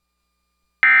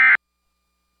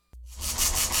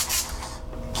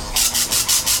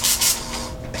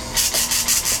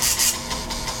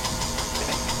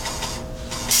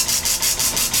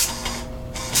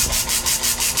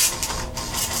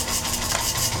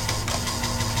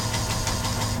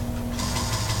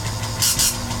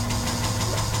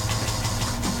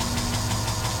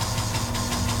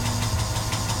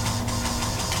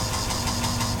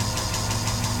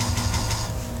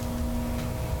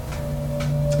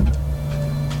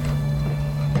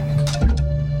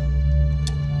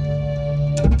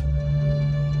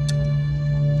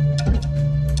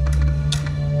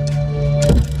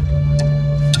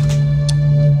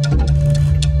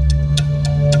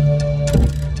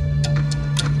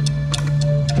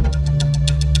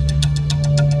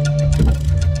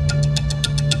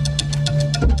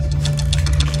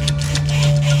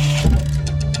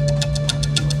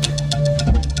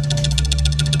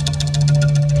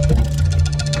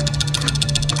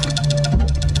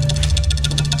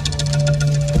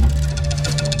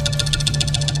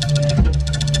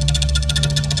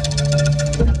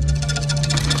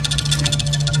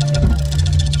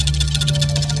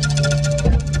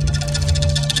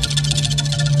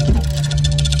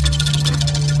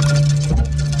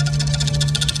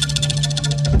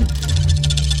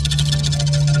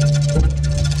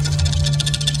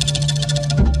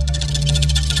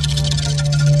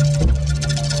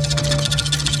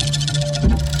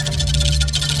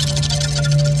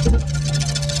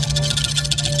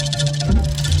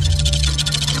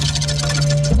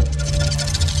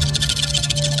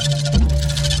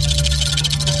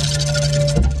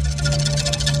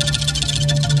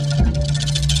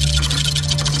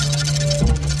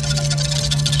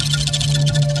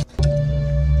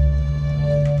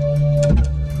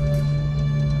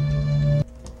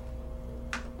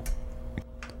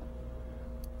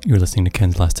You're listening to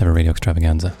Ken's Last Ever Radio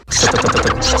Extravaganza. Support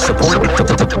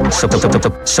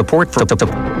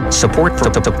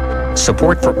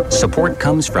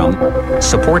comes from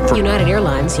support for United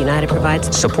Airlines. United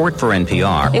provides support for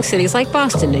NPR in cities like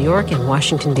Boston, New York, and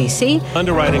Washington, D.C.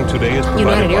 Underwriting today is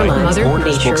provided United Airlines, by Mother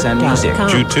Borders, Books, and Music.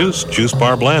 Juice Juice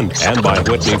Bar Blend, and by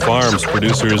Whitney Farms,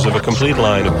 producers of a complete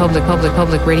line of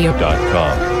Public Radio.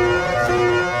 .com.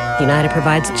 United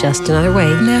provides just another way.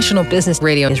 National Business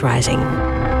Radio is rising.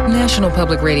 National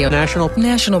Public Radio. National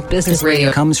Business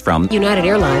Radio comes from United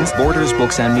Airlines. Borders,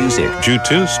 Books, and Music.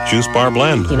 Juice Bar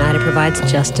Blend. United provides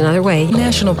just another way.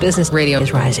 National Business Radio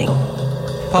is rising.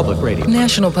 Public Radio.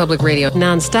 National Public Radio.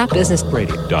 Non-stop business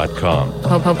Radio.com.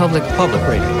 Public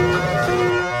Radio.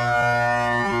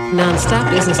 Non-stop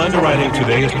business. Underwriting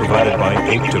today is provided by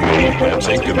Inktomi. That's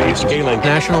Inktomi scaling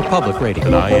National Public Radio.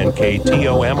 at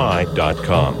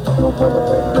INKTOMI.com.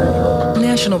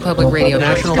 National Public Radio.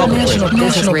 National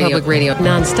Public Radio.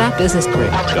 Non-stop business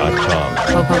 .com.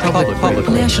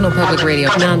 National Public Radio.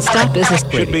 Non-stop business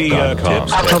Should be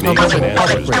tips, techniques, and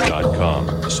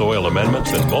answers.com. Soil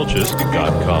amendments and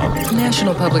mulches.com.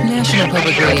 National Public Radio.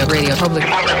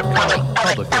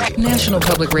 National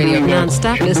Public Radio.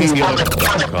 Non-stop business .com.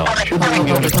 Should be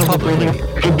National Public Radio.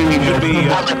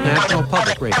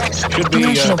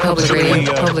 National Public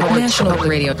Radio. National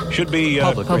Radio. Should be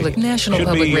National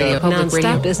Public Radio.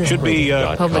 Non-stop business should be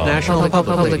Public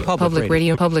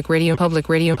Radio.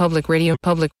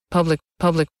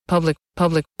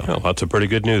 Well, lots of pretty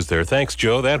good news there. Thanks,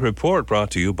 Joe. That report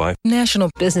brought to you by National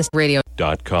Business Radio.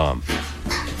 .com.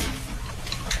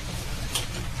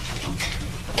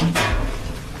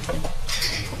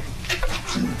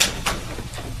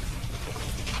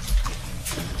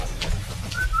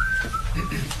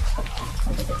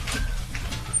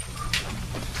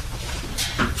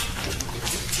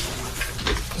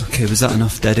 Okay, was that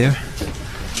enough dead air?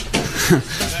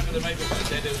 Remember there may be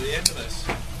dead air at the end of this.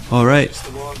 All right. It's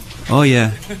the one. Oh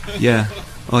yeah, yeah.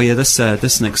 Oh yeah. This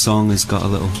next song has got a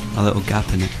little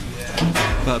gap in it.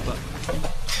 Yeah. But.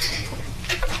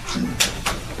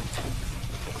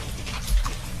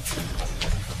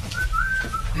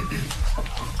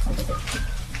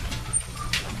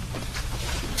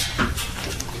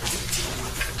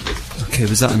 Okay,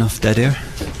 was that enough dead air?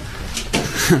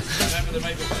 Remember there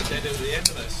may be dead air at the end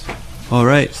of this. All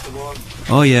right. It's the one.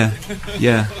 Oh yeah,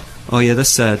 yeah. Oh yeah.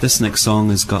 This next song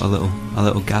has got a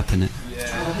little gap in it.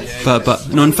 Yeah. But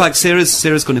no. In fact,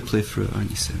 Sarah's going to play through it, aren't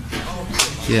you, Sarah?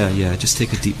 Yeah. Just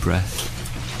take a deep breath.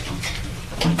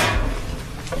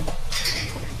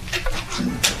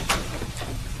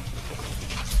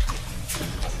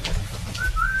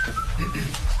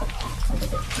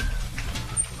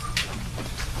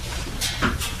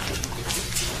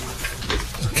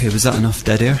 Okay, was that enough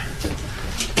dead air?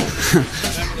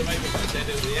 Remember there may be dead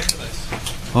air at the end of this.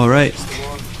 All right. It's the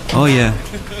one. Oh yeah,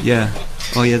 yeah.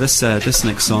 Oh yeah. This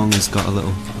next song has got a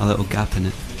little gap in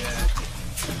it.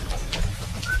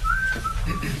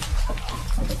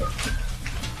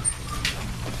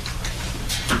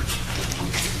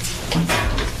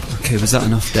 Okay, was that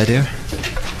enough dead air?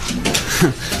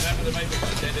 Remember there may be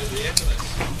dead air at the end of this.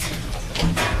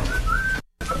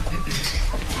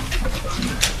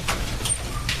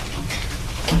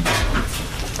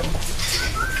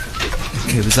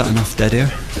 Okay, was that enough dead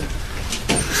air?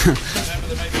 Remember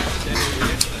there may be dead air at the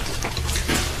end of this.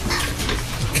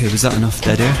 Okay, was that enough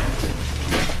dead air?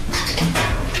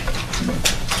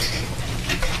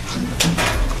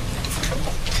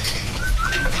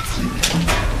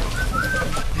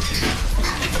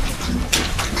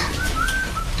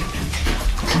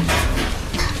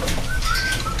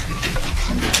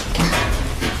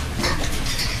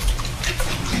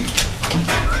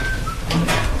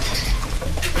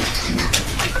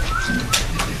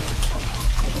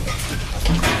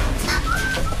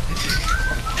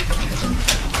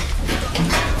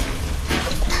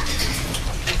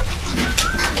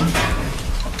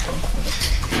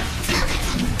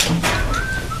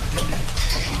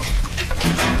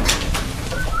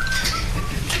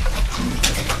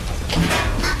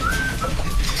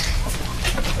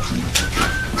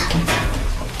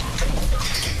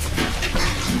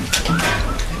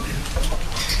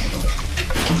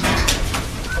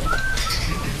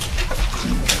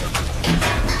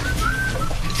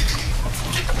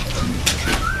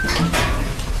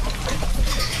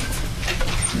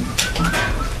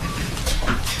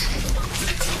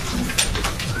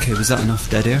 Okay, was that enough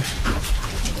dead air?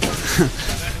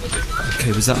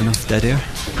 Okay, was that enough dead air?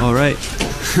 All right.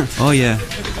 Oh yeah,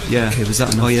 yeah. Okay, was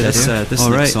that enough dead air? This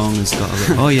next song has got a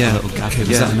little. Oh yeah. Okay,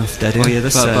 was that enough dead air? Oh yeah.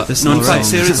 This. No, in fact,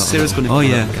 Sarah's going to. Oh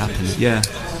yeah. Gap in it. Yeah.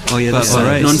 Oh yeah, that's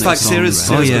right. No, in fact, Sarah's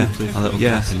Oh yeah, gonna a little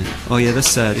yeah. gap in it. Oh yeah,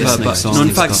 this next song no, in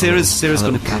has fact, got Sarah's a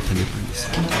gonna little gap in it.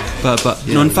 but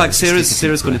Yeah, no, in yeah, fact, just take a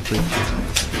Sarah's deep gonna breath.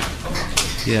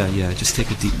 play. Yeah, just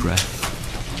take a deep breath.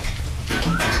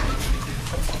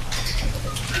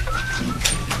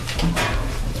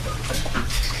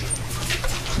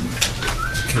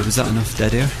 Okay, was that enough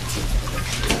dead air?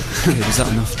 Okay, was that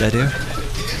enough dead air?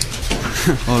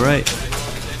 All right.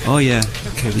 Oh yeah.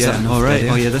 Okay, was that enough? All right.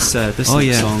 Oh yeah, this song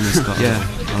has got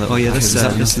oh yeah, this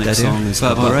next song has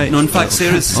got all right. No, in fact,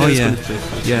 Sarah's gonna play.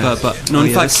 Yeah, but no,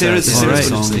 in fact, Sarah's gonna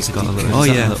got a little. Oh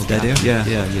yeah, little dead air. Yeah.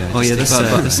 Oh yeah, this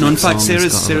no, in fact,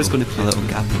 Sarah's gonna play. A little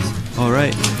gap in it. All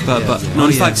right, but no,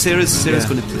 in fact, Sarah's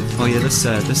gonna play. Oh yeah, this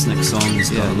next song has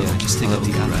got a little. Just take a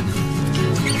deep breath.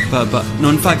 But no,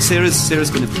 in fact, Sarah's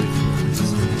gonna play.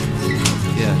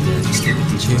 Yeah, just take a deep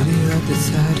breath. Judy wrote the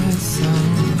saddest song.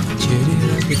 Judy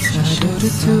wrote the saddest song. She showed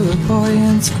it to a boy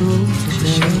in school. She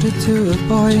showed it to a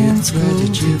boy in school. Where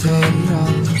did you go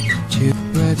wrong?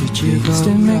 Where did you go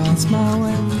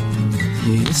wrong?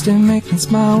 You used to make me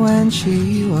smile when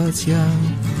she was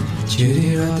young.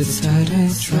 Judy wrote the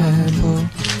saddest treble.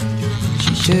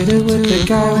 She did it with the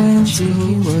guy when she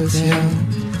was young.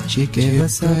 She gave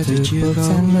us all the books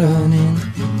and learning.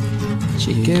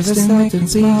 She gave us all the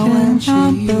smile when she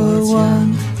was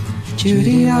young.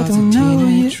 Judy, I don't know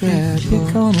if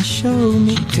you're gonna show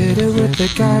me. Did it with the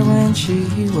guy when she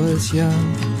was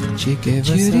young. She gave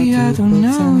us Judy, I don't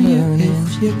know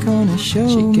if you're gonna show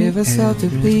me. She gave us all to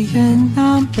being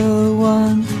number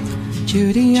one.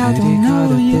 Judy, I don't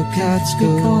know you got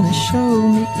you're gonna show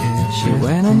me. She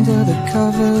went under the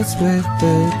covers with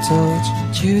the torch.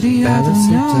 Judy, I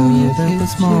don't know you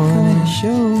this morning.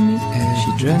 Show me. She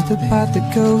dreamt about the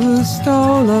girl who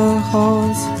stole her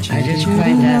horse. I just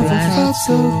played that last felt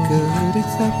so good,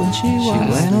 except when she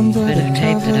went under bit the of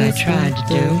tape that I covers tried to with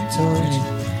do. the torch.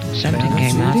 Something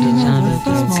came out that sounded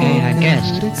okay, I guess.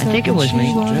 I think it was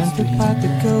me.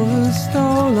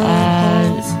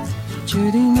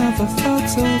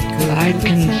 I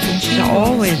can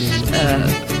always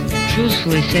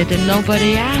truthfully say that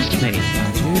nobody asked me.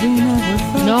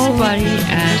 Nobody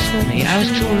asked me. I was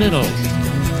too little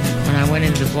when I went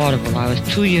into vaudeville. I was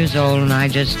 2 years old and I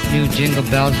just knew Jingle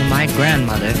Bells, and my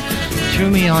grandmother threw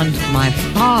me on my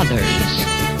father's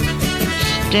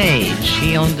stage.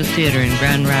 He owned the theater in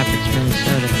Grand Rapids,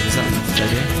 Minnesota.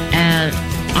 And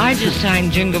I just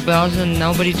sang Jingle Bells and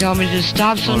nobody told me to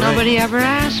stop, so nobody ever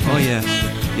asked me. Oh yeah.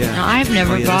 Now, I've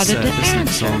never bothered to this next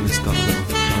answer song has got a little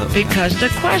because the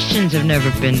questions have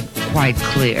never been quite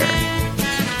clear.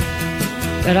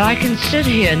 But I can sit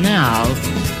here now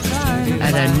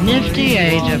at a nifty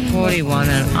age of 41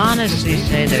 and honestly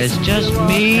say there's just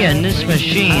me and this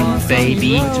machine,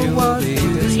 baby. I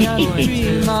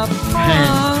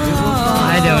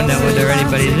don't know whether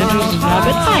anybody's interested in it,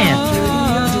 but I am.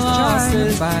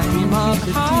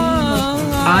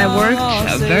 I worked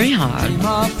very hard,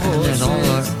 and there's all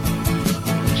the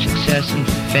success and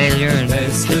failure and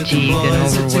fatigue and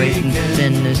overweight and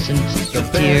thinness and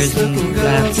tears and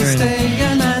laughter and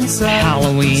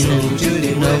Halloween and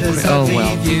oh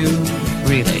well,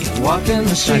 really. Like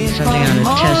something on a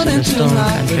test in a stone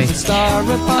country.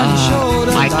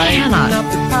 I cannot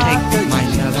take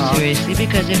myself seriously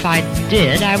because if I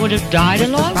did, I would have died a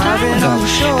long time ago.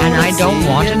 And I don't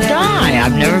want to die.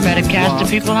 I've never met a cast of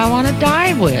people I want to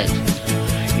die with.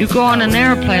 You go on an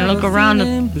airplane, look around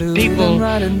the people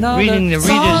reading the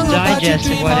Reader's Digest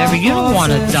or whatever, you don't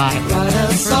want to die.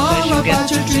 First place you get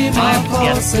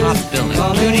top billing.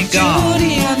 Judy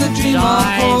Garland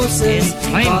died in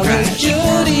plane crash.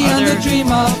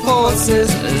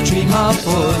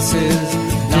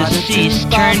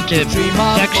 Deceased, turn to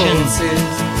section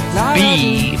B,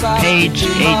 page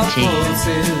 18.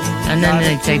 And then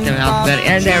they take them alphabetically.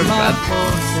 And they're a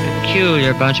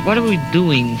peculiar bunch. What are we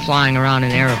doing flying around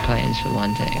in airplanes, for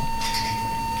one thing?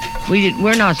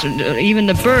 We're not, even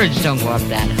the birds don't go up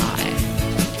that high.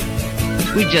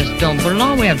 We just don't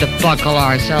belong. We have to buckle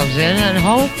ourselves in and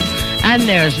hope. And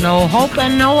there's no hope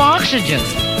and no oxygen.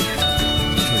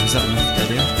 Okay, is that enough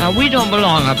dead air? Now, we don't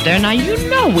belong up there. Now, you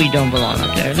know we don't belong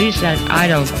up there. At least that I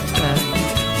don't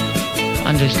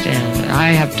understand.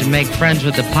 I have to make friends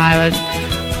with the pilot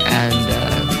and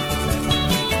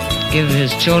give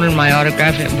his children my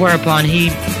autograph, whereupon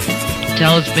he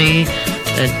tells me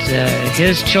that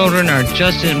his children are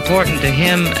just as important to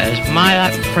him as my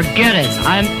life. Forget it.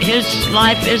 His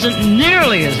life isn't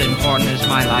nearly as important as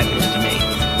my life is to me.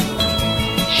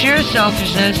 Sheer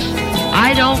selfishness.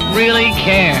 I don't really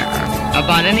care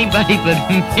about anybody but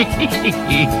me.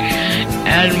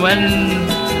 And when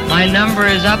my number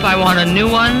is up, I want a new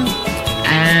one.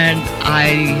 and I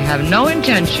have no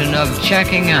intention of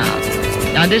checking out.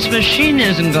 Now, this machine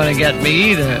isn't going to get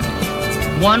me either.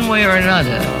 One way or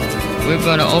another, we're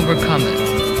going to overcome it.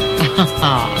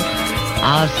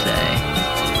 I'll say.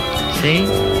 See?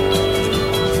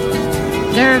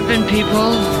 There have been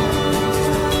people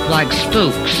like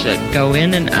spooks that go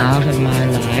in and out of my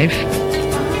life.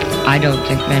 I don't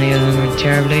think many of them are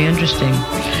terribly interesting.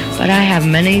 But I have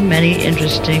many, many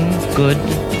interesting, good,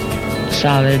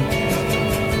 solid,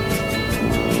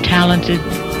 talented,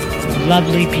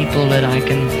 lovely people that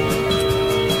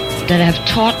have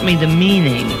taught me the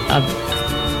meaning of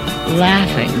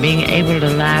laughing, being able to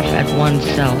laugh at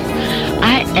oneself.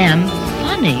 I am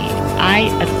funny. I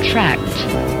attract,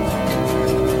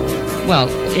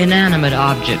 inanimate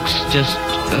objects just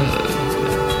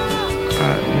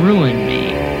ruin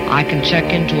me. I can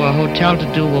check into a hotel to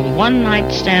do a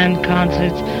one-night stand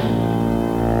concert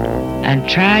and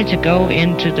try to go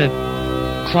into the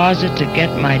closet to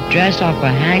get my dress off a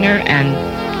hanger, and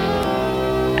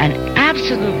an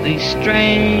absolutely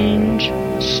strange,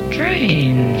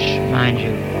 mind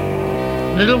you,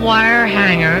 little wire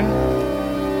hanger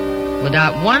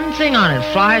without one thing on it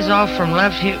flies off from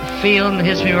left field and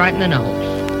hits me right in the nose.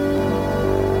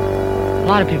 A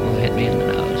lot of people hit me in the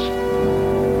nose.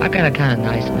 I got a kind of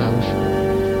nice nose.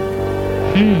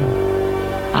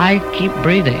 I keep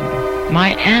breathing.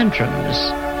 My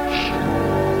antrums.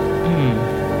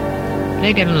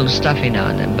 They get a little stuffy now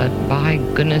and then, but by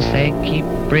goodness they keep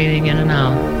breathing in and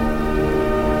out.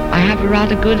 I have a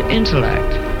rather good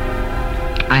intellect.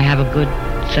 I have a good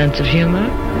sense of humor,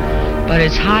 but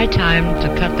it's high time to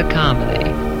cut the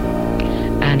comedy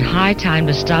and high time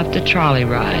to stop the trolley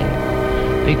ride,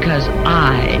 because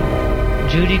I,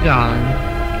 Judy Garland,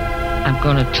 I'm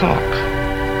going to talk,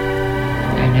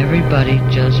 and everybody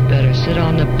just better sit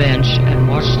on the bench and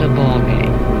watch the ball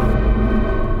game.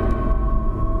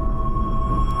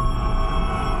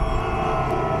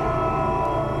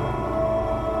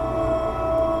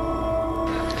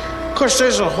 Of course,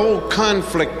 there's a whole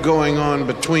conflict going on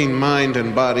between mind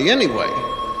and body anyway.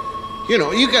 You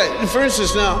know, you got, for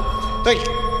instance now, like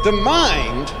the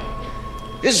mind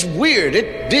is weird.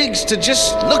 It digs to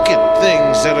just look at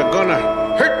things that are gonna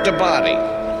hurt the body.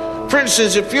 For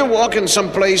instance, if you're walking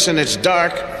someplace and it's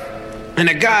dark and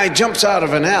a guy jumps out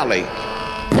of an alley,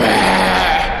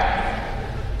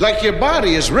 like your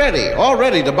body is ready.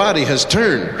 Already the body has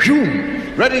turned,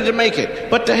 ready to make it.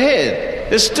 But the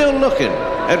head is still looking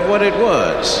at what it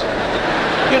was,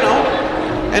 you know?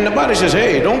 And the body says,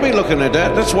 hey, don't be looking at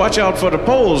that. Let's watch out for the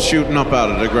poles shooting up out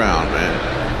of the ground,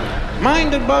 man.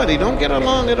 Mind and body don't get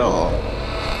along at all.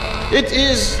 It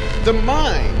is the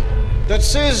mind that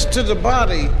says to the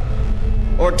body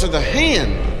or to the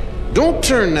hand, don't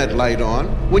turn that light on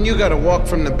when you gotta walk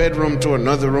from the bedroom to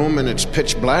another room and it's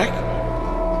pitch black.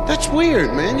 That's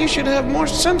weird, man. You should have more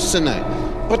sense than that.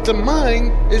 But the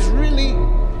mind is really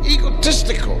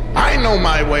egotistical. I know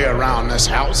my way around this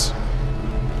house.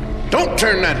 Don't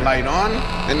turn that light on.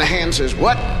 And the hand says,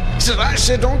 what? I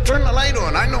said, don't turn the light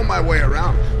on. I know my way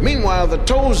around. Meanwhile, the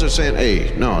toes are saying,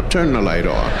 hey, no, turn the light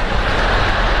on.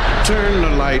 Turn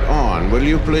the light on, will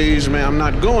you please, ma'am? I'm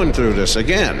not going through this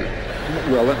again.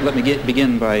 Well, let me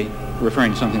begin by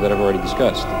referring to something that I've already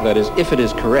discussed. That is, if it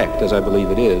is correct, as I believe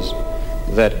it is,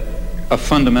 that a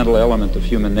fundamental element of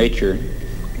human nature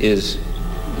is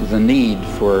the need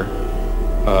for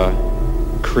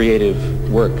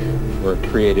creative work, for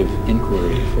creative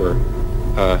inquiry,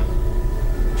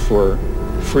 for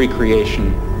free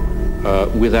creation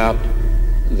without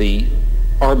the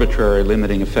arbitrary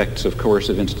limiting effects of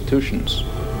coercive institutions,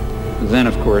 then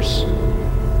of course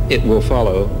it will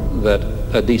follow that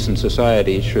a decent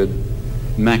society should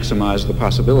maximize the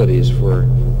possibilities for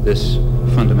this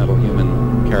fundamental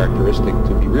human characteristic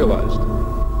to be realized.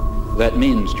 That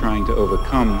means trying to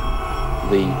overcome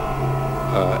the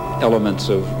elements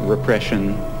of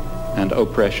repression and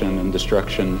oppression and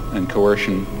destruction and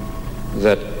coercion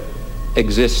that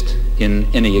exist in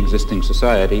any existing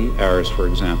society, ours for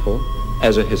example,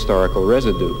 as a historical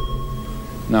residue.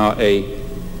 Now, a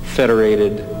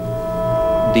federated,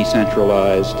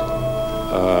 decentralized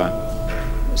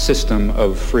system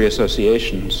of free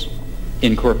associations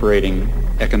incorporating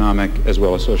economic as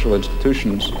well as social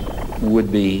institutions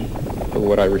would be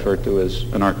what I refer to as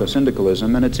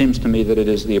anarcho-syndicalism, and it seems to me that it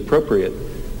is the appropriate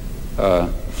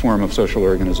form of social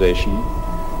organization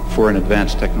for an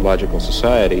advanced technological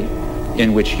society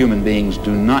in which human beings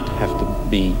do not have to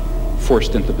be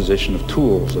forced into the position of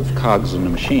tools, of cogs in a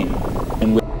machine.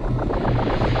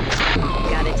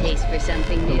 Got a taste for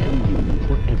something new?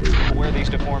 of these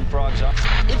deformed frogs are.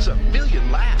 It's a million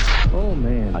laughs. Oh,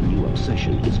 man. A new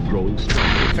obsession is growing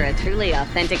stronger. For a truly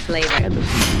authentic flavor. And the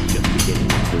season's just beginning.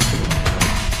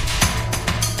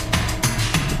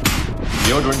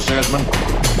 Deodorant salesman.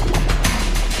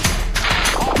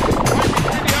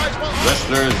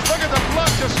 Wrestlers. Look at the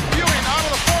blood just spewing out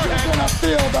of the forehead. You're gonna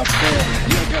feel the fear.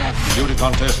 You're gonna feel. Beauty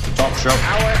contest, the talk show.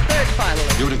 Our third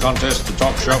finalist. Beauty contest, the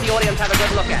talk show. Let the audience have a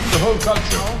good look at. The whole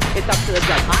culture. It's up to the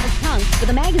judge. Hottest hunk for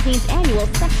the magazine's annual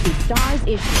Sexy Stars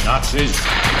issue. Nazis.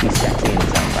 He's sexy in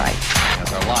his own right.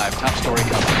 That's our live top story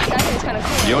cover. I think it's kind of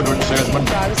cool. Deodorant salesman.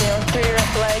 Frogs, 3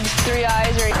 legs, 3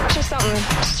 eyes, or just something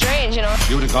strange,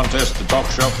 Beauty contest, the talk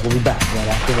show. We'll be back right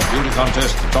after this. Beauty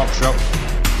contest, the talk show.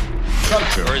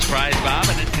 Culture. First prize bomb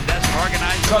and its contestant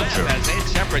organized Culture. has 8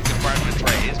 separate compartments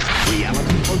raised.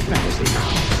 Reality or fantasy.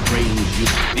 Strange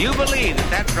use. Do you believe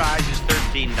that prize is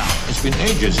 $13? It's been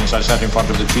ages since I sat in front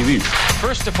of the TV.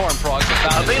 First deformed frogs are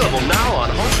found Available now on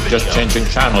home video. Just changing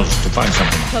channels to find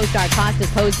something. Co-star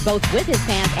Costas posed both with his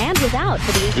pants and without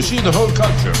for the You issue. see the whole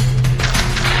culture.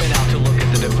 been out to look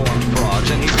at the deformed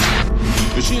frogs, and he's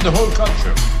You see the whole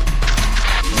culture.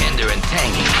 Tender and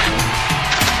tangy.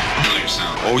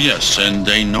 Oh, yes, and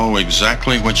they know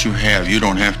exactly what you have. You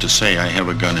don't have to say, I have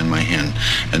a gun in my hand.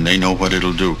 And they know what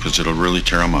it'll do, because it'll really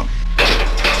tear them up.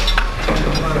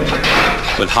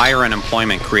 With higher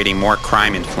unemployment creating more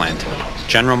crime in Flint,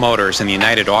 General Motors and the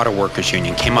United Auto Workers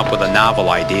Union came up with a novel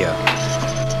idea.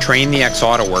 Train the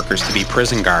ex-auto workers to be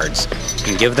prison guards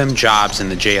and give them jobs in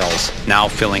the jails, now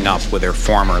filling up with their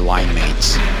former line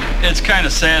mates. It's kind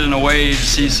of sad in a way to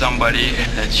see somebody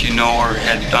that you know or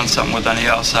had done something with on the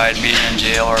outside being in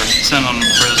jail or sent them to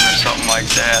prison or something like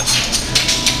that.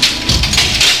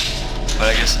 But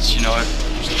I guess it's,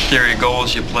 theory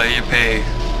goes, you play, you pay,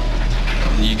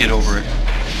 and you get over it.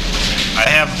 I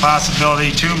have the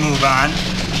possibility to move on.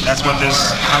 That's what this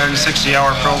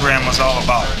 160-hour program was all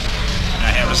about. And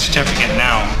I have a certificate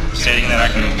now stating that I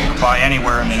can apply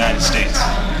anywhere in the United States.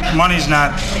 Money's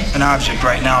not an object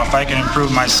right now. If I can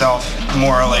improve myself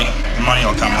morally, the money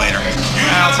will come later.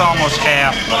 Now it's almost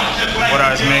half what I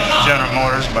was making at General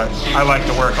Motors, but I like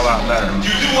to work a lot better.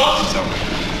 So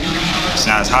it's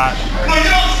not as hot.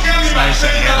 It's nice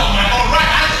in here.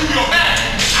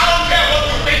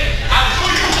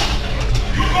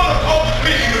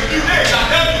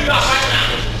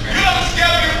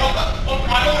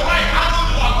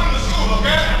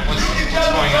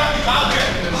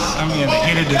 I mean, a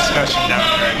heated discussion down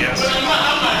here, I guess. A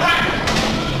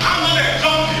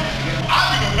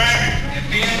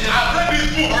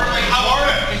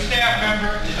staff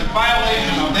member is a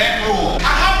violation of that rule.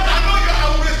 I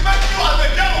will respect you as a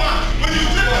gentleman. When you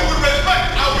treat me with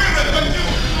respect, I will respect you.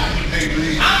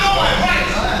 I know my rights.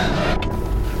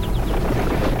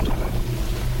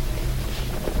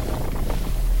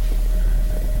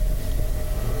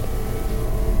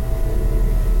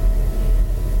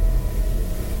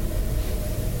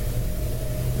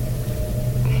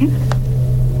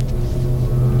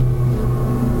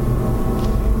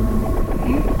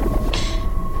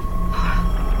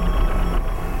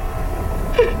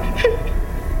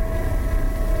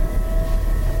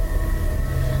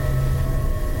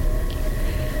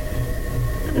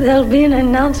 There'll be an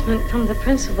announcement from the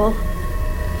principal.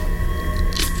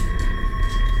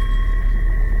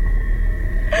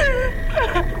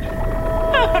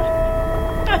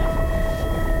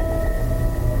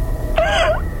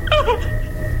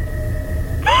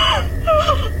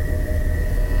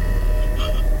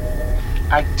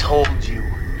 I told you.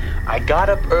 I got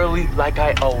up early like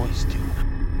I always do.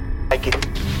 I didn't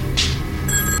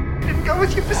go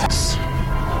with you for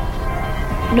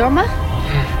Norma?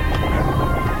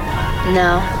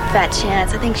 No, fat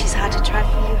chance. I think she's hard to try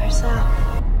for you herself.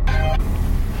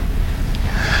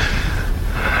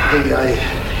 Hey, I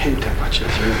hate to put you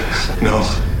through this. No,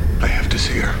 I have to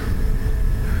see her.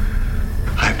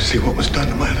 I have to see what was done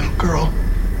to my little girl.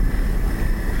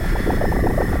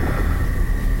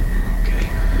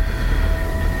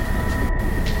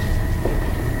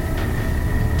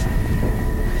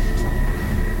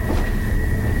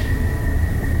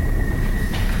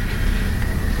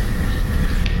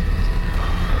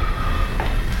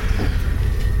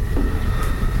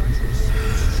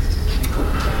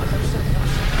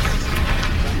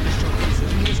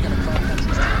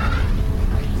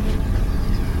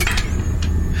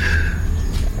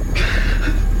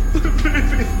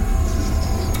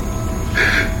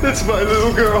 That's my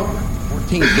little girl.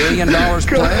 $14 billion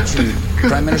pledge, and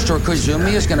Prime Minister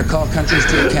Koizumi is going to call countries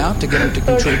to account to get them to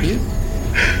contribute.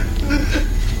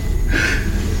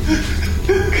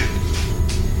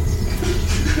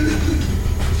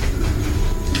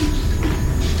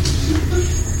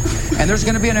 And there's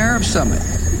going to be an Arab summit.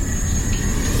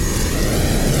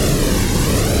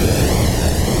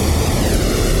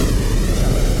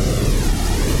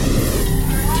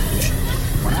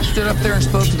 When I stood up there and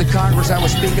spoke to the Congress, I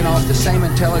was speaking off the same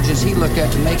intelligence he looked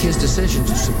at to make his decision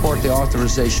to support the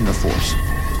authorization of force.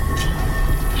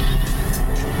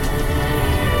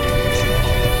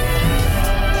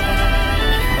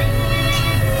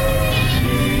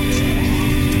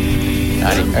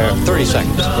 30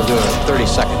 seconds. We'll do a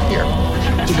 30-second here.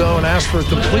 To go and ask for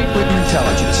complete written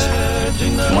intelligence.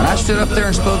 When I stood up there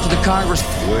and spoke to the Congress,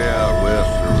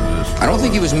 I don't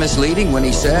think he was misleading when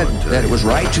he said that it was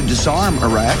right to disarm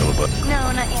Iraq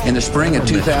in the spring of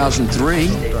 2003.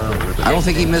 I don't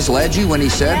think he misled you when he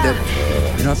said that,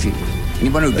 you know, if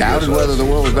anyone who doubted whether the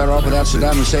world was better off without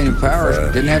Saddam Hussein in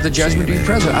power didn't have the judgment to be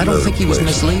president. I don't think he was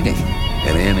misleading.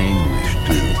 And in English,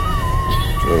 too.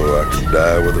 So I can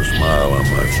die with a smile on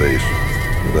my face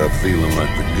without feeling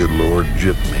like the good Lord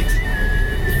gypped me.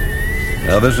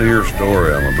 Now, this here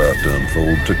story I'm about to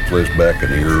unfold took place back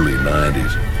in the early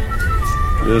 90s,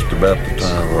 just about the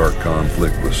time of our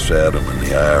conflict with Saddam and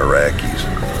the Iraqis.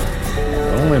 I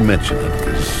only mention it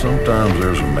because sometimes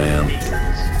there's a man,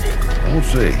 I won't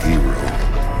say a hero,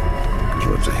 because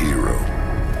what's a hero?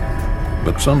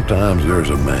 But sometimes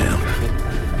there's a man,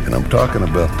 and I'm talking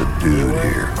about the dude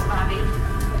here.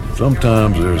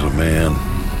 Sometimes there's a man,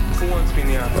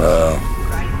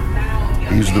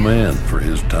 he's the man for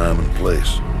his time and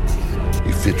place.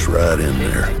 He fits right in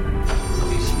there.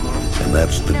 And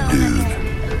that's the dude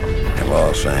in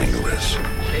Los Angeles.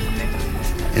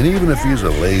 And even if he's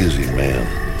a lazy man,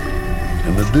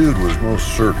 and the dude was most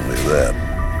certainly that,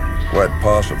 quite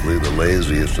possibly the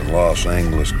laziest in Los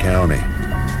Angeles County,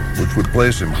 which would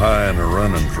place him high in the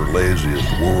running for laziest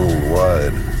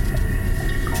worldwide.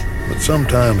 But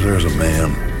sometimes there's a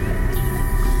man.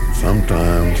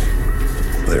 Sometimes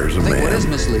there's a man. I think what is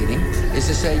misleading is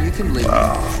to say you can lead.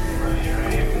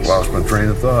 Lost my train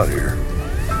of thought here.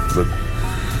 But,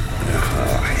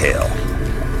 hell.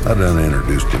 I done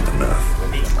introduced him enough.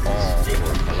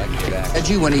 At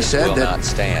you when he said that,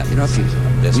 stand. you know, if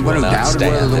anyone who doubted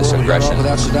whether the world was better off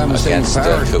without Saddam Hussein in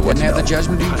power didn't have the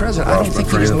judgment to be president. I don't think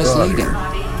he was misleading.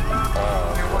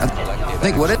 I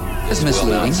think what is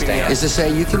misleading is to say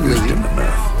you can lead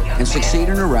and succeed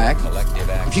in Iraq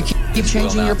if you keep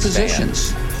changing your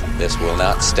positions. This will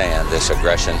not stand, this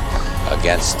aggression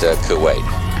against Kuwait.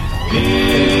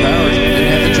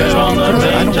 Didn't have the judgment to be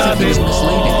president. I don't think he was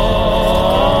misleading.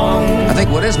 I think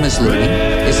what is misleading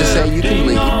is to say you can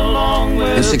lead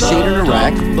and succeed in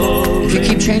Iraq if you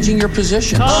keep changing your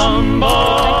positions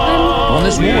on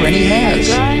this war, and he has.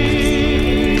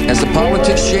 As the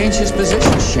politics change, his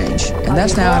positions change. And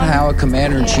that's not how a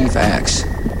commander-in-chief acts.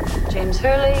 James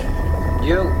Hurley.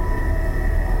 You.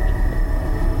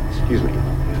 Excuse me.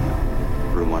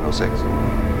 Room 106.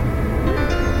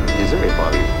 Is there a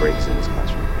body of breaks in this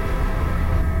classroom?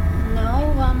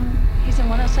 No, he's in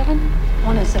 107?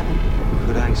 107.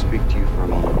 Could I speak to you for a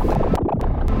moment, please?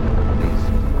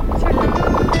 Certainly.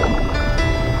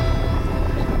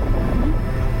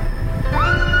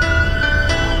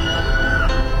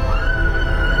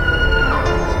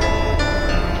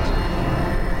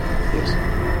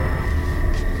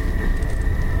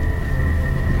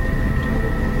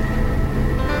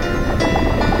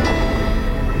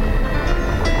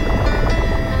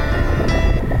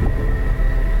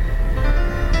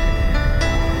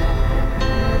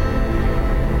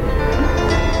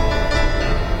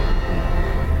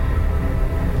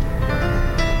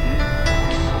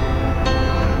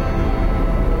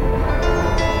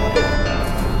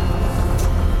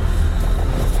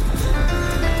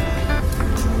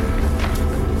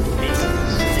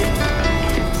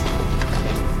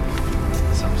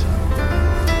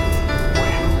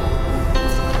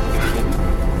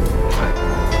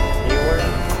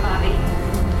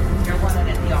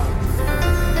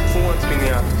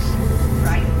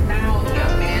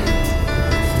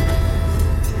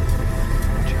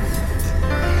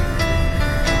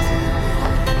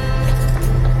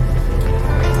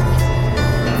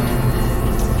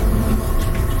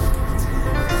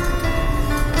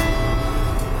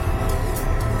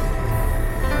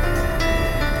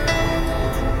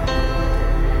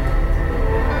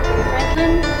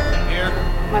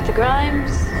 Martha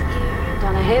Grimes.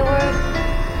 Donna Hayward.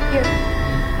 Here.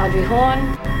 Audrey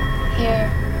Horn. Here.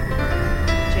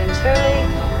 James Hurley.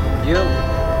 You.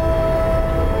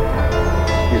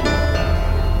 Excuse me.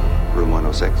 Room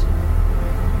 106.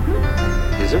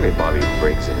 Is there a Bobby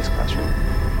Briggs in this classroom?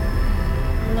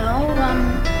 No,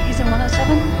 he's in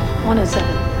 107? 107.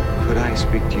 Could I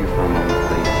speak to you for a moment,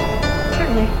 please?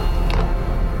 Certainly.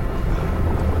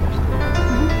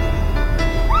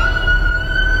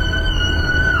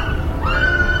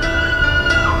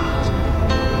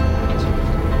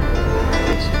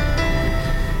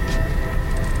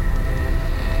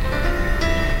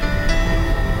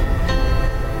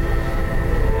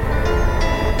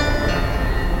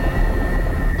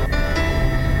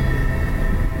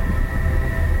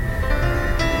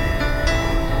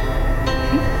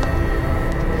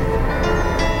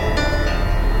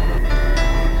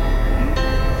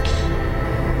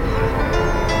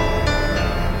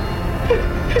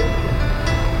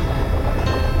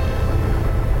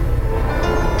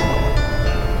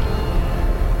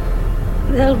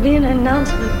 There'll be an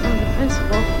announcement from the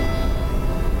principal.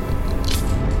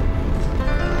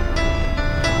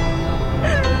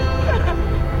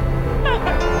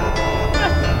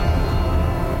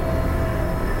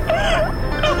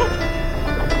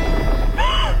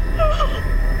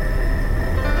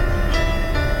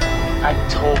 I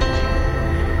told you.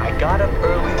 I got up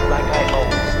early like I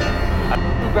always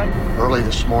do. Early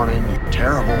this morning,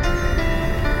 terrible.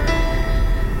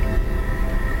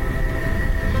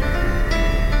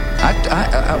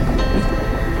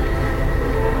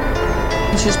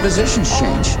 His positions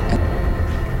change.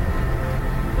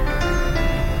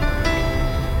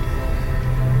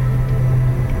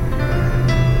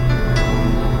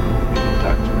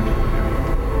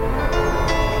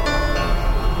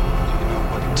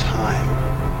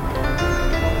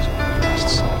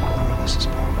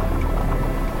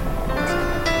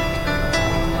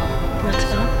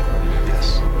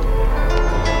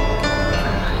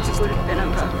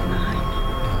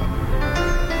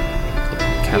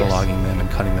 Cataloging them and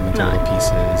cutting them into little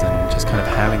pieces and just kind of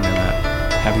having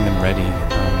them ready,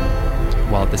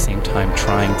 while at the same time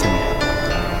trying to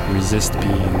resist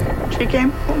being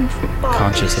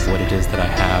conscious of what it is that I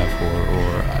have,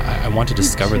 or I want to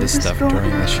discover this stuff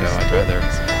during the show. I'd rather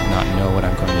not know what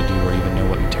I'm going to do or even know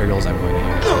what materials I'm going to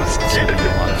use. Certainly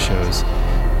a lot of shows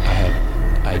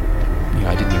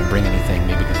I didn't even bring anything.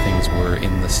 Maybe the things were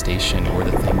in the station, or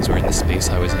the things were in the space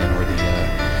I was in, or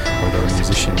there were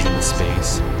musicians in the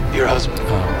space. Your husband. Or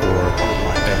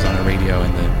I was on the radio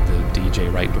and the DJ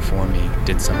right before me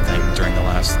did something during the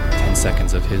last 10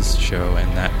 seconds of his show,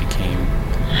 and that became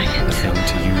the thing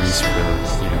to use for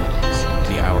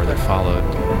the hour that followed.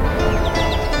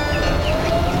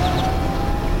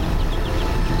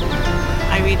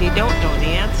 I really don't know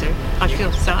the answer. I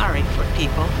feel sorry for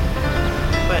people,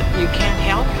 but you can't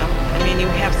help them. I mean, you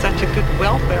have such a good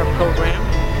welfare program,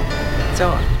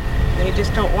 so they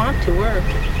just don't want to work.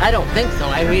 I don't think so.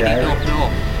 I really don't know.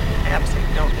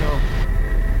 Absolutely don't know.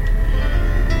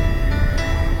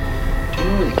 Do you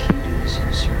know where the key to this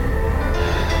is, sir?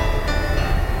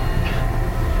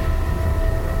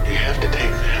 You have to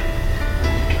take that.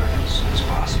 As soon as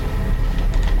possible.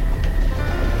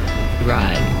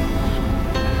 Right.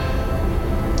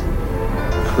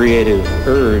 Creative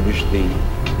urge,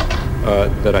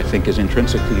 that I think is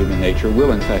intrinsic to human nature,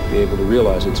 will in fact be able to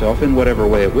realize itself in whatever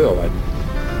way it will.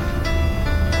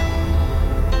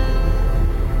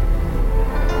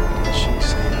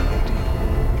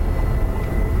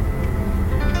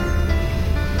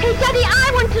 Hey, Daddy,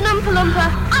 I want an Oompa Loompa!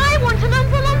 I want an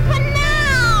Oompa Loompa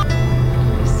now!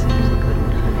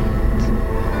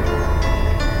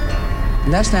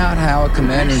 And that's not how a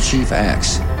commander-in-chief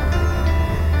acts.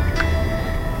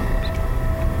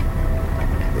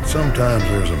 But sometimes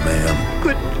there's a man.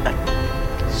 Good night,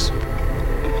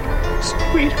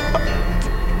 sweetheart.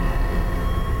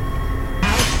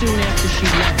 How soon after she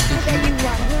left did Then you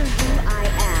wonder who I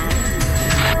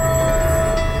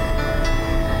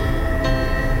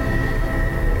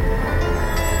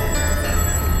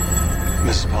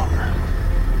Mrs. Palmer,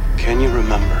 can you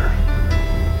remember?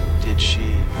 Did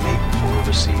she make or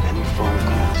receive any phone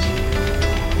calls?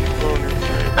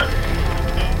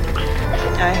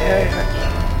 I heard her.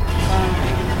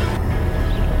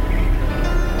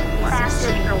 Last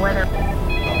week or whether.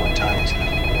 About what time was that?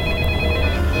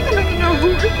 I don't know who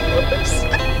it was.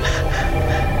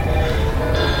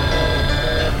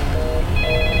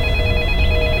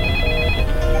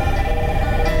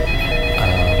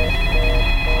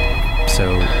 So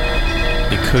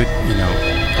it could,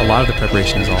 a lot of the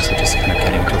preparation is also just kind of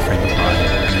getting into a frame of mind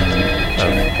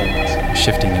of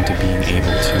shifting into being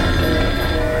able to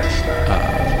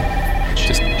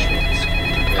just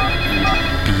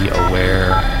be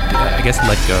aware, I guess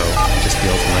let go, just be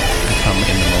able to become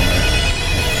in the moment.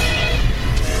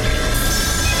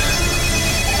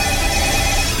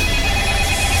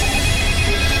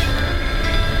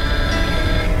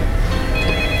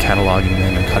 Cataloging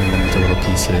them and cutting them into little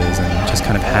pieces and just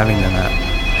kind of having them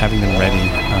ready,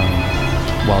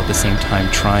 while at the same time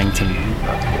trying to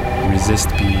resist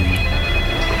being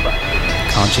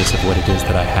conscious of what it is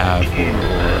that I have, or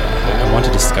I want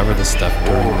to discover this stuff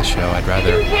during the show. I'd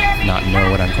rather not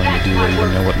know what I'm going to do or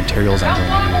even know what materials I'm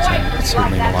going to use. And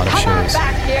certainly in a lot of shows,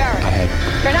 I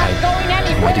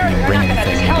didn't even bring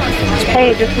anything.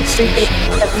 Hey, this is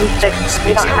 376.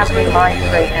 We don't have any lines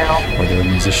right now. Or there were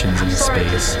musicians in the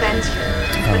space.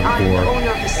 Or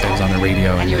I was on the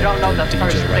radio and the DJ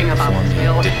right before me.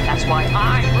 That's why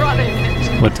I'm running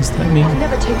it. What does that mean? I've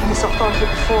never taken this so far here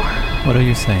before. What are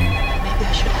you saying? Maybe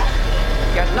I should have.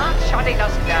 You're not shutting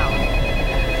us down.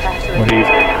 What are you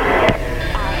saying?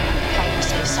 I thought you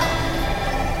say so.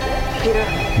 Peter,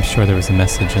 I'm sure there was a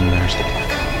message in there.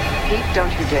 Pete,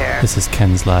 don't you dare. This is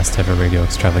Ken's Last Ever Radio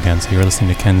Extravaganza. You're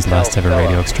listening to Ken's Last Ever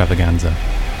Radio Extravaganza,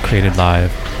 created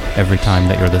live every time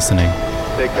that you're listening.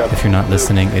 If you're not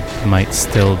listening, it might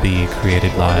still be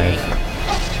created live.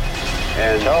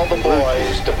 And tell the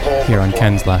boys to pull here on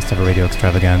Ken's Last Ever Radio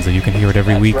Extravaganza. You can hear it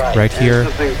every week right here,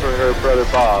 for her brother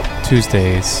Bob.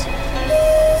 Tuesdays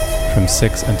from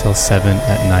 6 until 7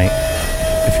 at night.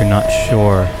 If you're not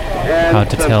sure how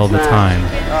to tell the time.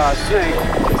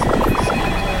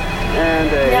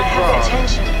 And a now have their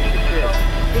attention.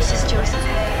 This is Joseph.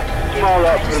 small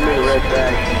up, put them in a red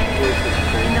bag.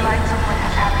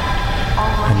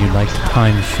 And you'd like to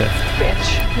time shift.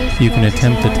 You can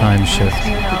attempt a time shift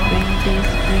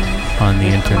on the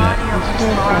internet.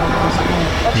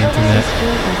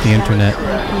 The internet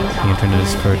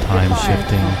is for time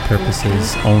shifting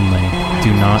purposes only.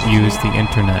 Do not use the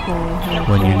internet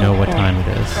when you know what time it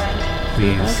is.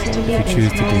 Please, if you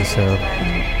choose to do so,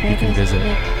 you can visit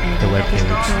the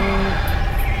webpage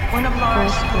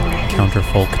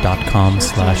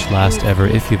counterfolk.com/lastever.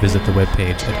 If you visit the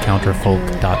webpage at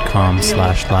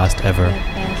counterfolk.com/lastever,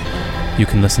 you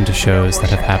can listen to shows that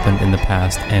have happened in the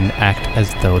past and act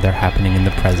as though they're happening in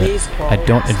the present. I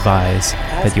don't advise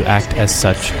that you act as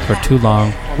such for too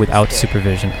long without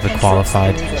supervision of a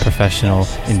qualified, professional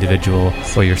individual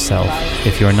or yourself.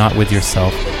 If you are not with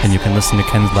yourself, then you can listen to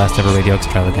Ken's Last Ever Radio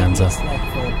Extravaganza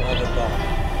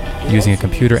using a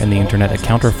computer and the internet at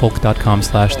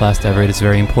counterfolk.com/lastever. It is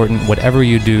very important, whatever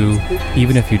you do,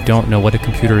 even if you don't know what a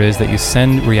computer is, that you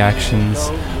send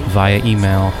reactions via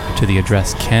email to the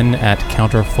address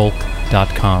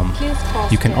ken@counterfolk.com.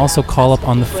 You can also call up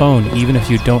on the phone, even if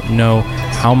you don't know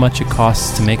how much it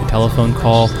costs to make a telephone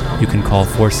call. You can call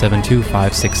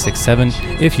 472-5667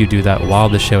 if you do that while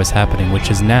the show is happening, which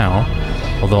is now,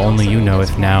 although only you know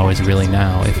if now is really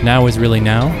now. If now is really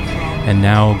now, and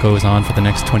now goes on for the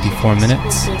next 24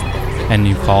 minutes, and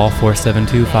you call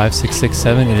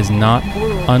 472-5667, it is not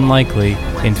unlikely,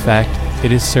 in fact,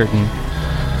 it is certain,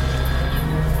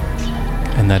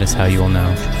 and that is how you will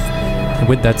know. And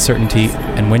with that certainty,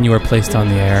 and when you are placed on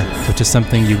the air, which is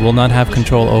something you will not have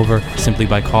control over, simply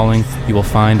by calling, you will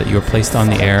find that you are placed on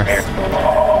the air,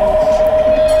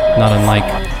 not unlike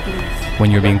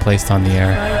when you're being placed on the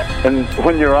air. And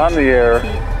when you're on the air,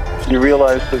 you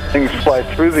realize that things fly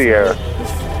through the air,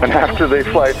 and after they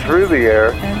fly through the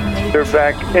air, they're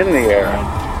back in the air.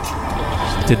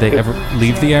 Did they ever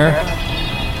leave the air?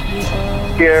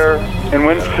 The air and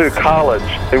went to college.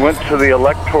 They went to the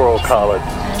Electoral College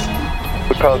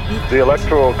because the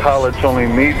Electoral College only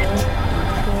meets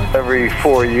every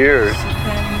 4 years.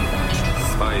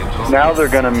 Now they're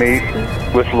going to meet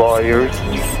with lawyers,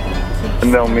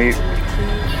 and they'll meet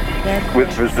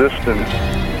with resistance.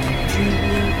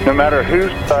 No matter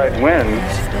whose side wins,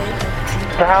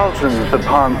 thousands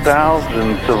upon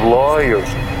thousands of lawyers.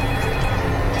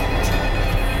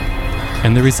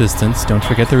 And the resistance, don't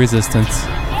forget the resistance.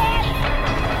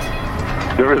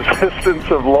 The resistance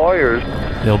of lawyers.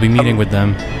 They'll be meeting with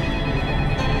them.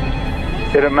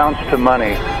 It amounts to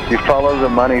money. You follow the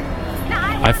money.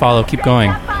 I follow, keep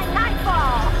going.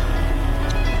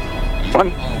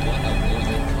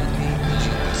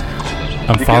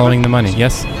 I'm following the money,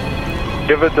 yes?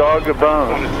 Give a dog a bone.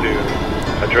 I wanted to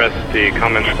address the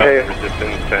comments about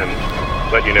resistance and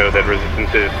let you know that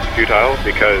resistance is futile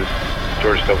because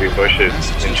George W. Bush is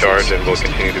in charge and will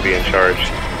continue to be in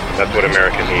charge. That's what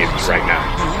America needs right now.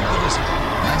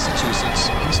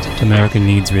 America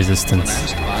needs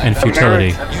resistance and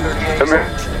futility.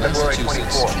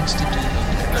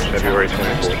 February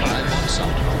 24th.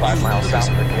 5 miles south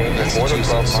of the Canadian border,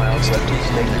 12 miles west of the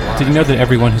state. Did you know that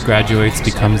everyone who graduates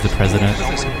becomes the president? The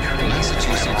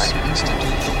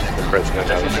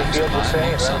president of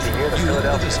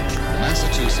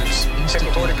Massachusetts.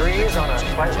 54 degrees on a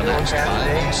slightly overcast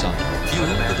day.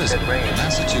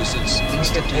 Massachusetts.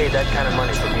 You get paid that kind of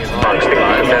money for being wrong.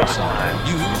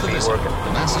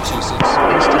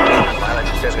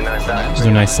 Those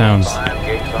are nice sounds. I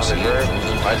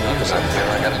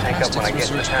gotta tank up when I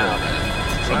get into town.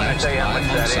 Let me tell you how much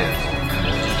that is.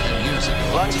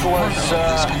 Lunch was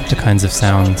the kinds of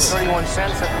sounds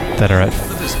that are at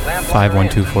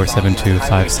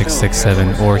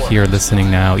 512-472-5667 or here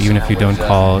listening now. Even if you don't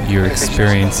call, you're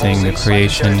experiencing the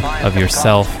creation of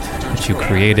yourself that you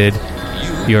created.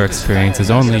 Your experience is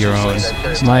only your own.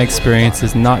 My experience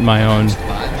is not my own.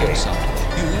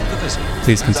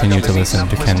 Please continue to listen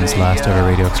to Ken's Last Ever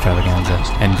Radio Extravaganza.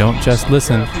 And don't just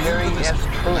listen.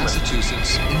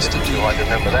 Massachusetts Institute I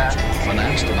remember that.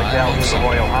 financed by Down to the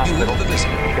Royal Hospital.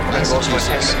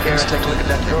 Massachusetts Institute Look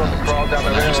at that girl that crawled down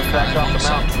the railroad tracks off the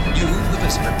mountain. You the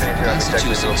visitor.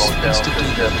 Massachusetts Institute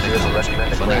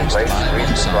financed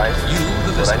by you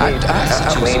the visitor.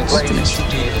 Massachusetts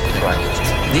Institute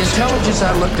The intelligence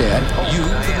I looked at, you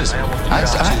the visitor.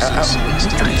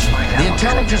 the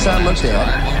intelligence I looked at,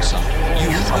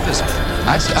 You the visitor.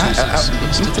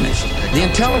 the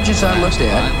intelligence I looked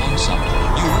at,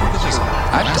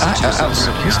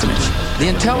 the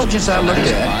intelligence I looked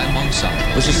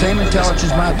at was the same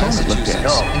intelligence my opponent looked at.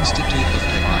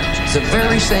 It's the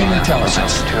very same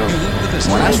intelligence.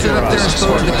 When I stood up there and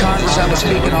spoke to the Congress, I was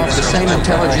speaking off the same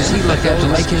intelligence he looked at to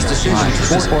make his decision to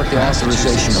support the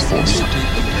authorization of force.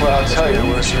 Well, I'll tell you.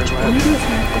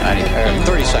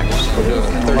 30 seconds. We'll do a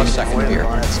 30-second here.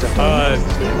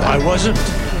 I wasn't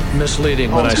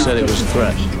misleading when I said it was a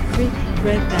threat.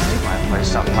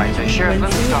 Something like this. Sheriff,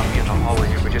 let me stop you in the hallway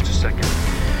here for just a second.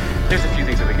 There's a few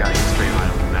things that we got to get straight right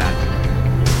off the bat.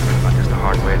 About this the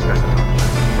hard way, it's best to talk about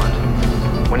it front.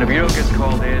 When the Bureau gets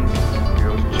called in, the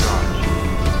Bureau's in charge.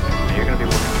 And you're going to be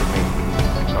working for me.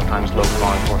 Sometimes local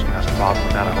law enforcement has a problem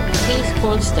with that. I hope you Please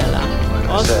call Stella.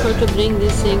 Ask her to bring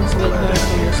these things with her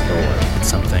from the store.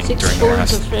 Something during the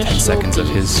last 10 seconds of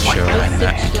his show, and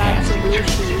that became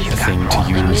a thing to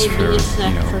use for,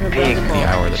 the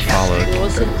hour that followed.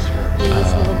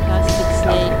 This little plastic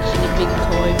snake and a big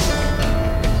toy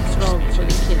frog for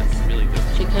the kids.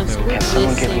 She can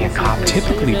Someone give me a copy.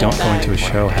 Typically don't go into a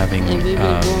show having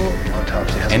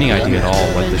any idea at all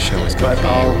what the show is going to be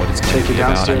or what it's going to be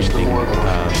about, anything,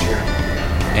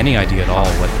 any idea at all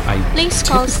what I Please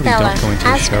call Stella.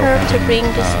 Ask her to bring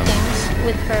these things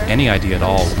with her. Any idea at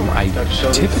all. I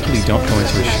typically don't go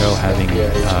into a show having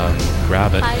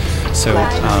grab it. So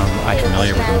I'm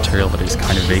familiar with the material, but I just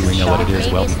kind of vaguely know what it is.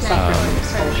 Well,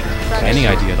 any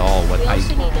idea at all what I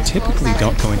typically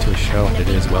don't go into a show that it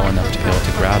is well enough to be able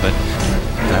to grab it.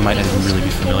 And I might not even really be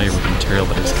familiar with the material,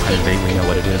 but I just kind of vaguely know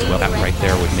what it is. Well, that right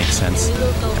there would make sense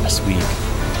this week.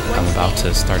 I'm about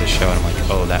to start a show and I'm like,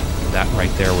 oh, that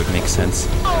right there would make sense.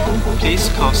 Please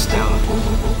call Stella.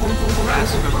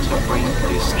 Ask her to bring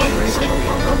these things. 6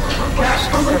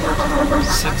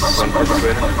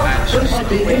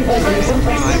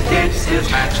 My kids is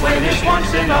match when it's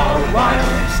once in a while.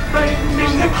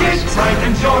 Straightening the kids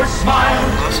brightens your smile.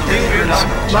 If you're not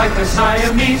like the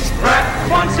Siamese rat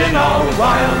once in a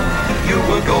while, you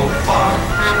will go far.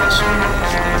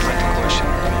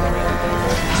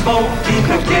 Smoking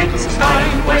the kids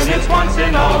time when it's once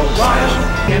in a while.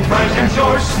 It brightens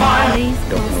your smile.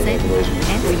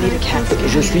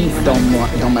 Je suis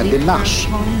dans ma démarche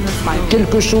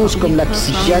quelque chose comme la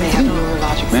psychiatrie,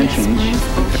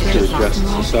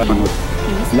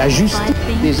 la justice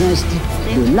des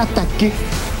instituts, de l'attaquer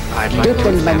de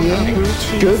telle manière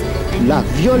que la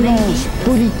violence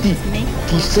politique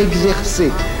qui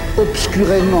s'exerçait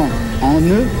obscurément en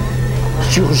eux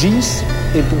surgisse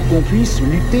et pour qu'on puisse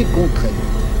lutter contre elle.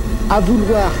 À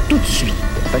vouloir tout de suite,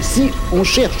 si on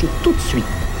cherche tout de suite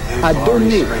à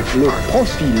donner le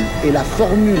profil et la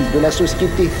formule de la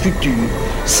société future,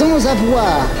 sans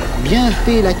avoir bien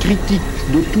fait la critique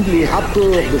de tous les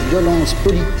rapports de violence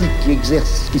politique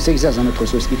qui s'exercent dans notre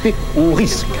société, on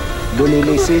risque de les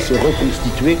laisser se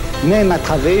reconstituer, même à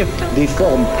travers des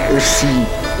formes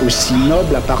aussi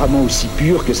nobles, apparemment aussi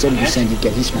pures que celles du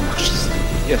syndicalisme anarchiste.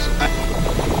 Yes.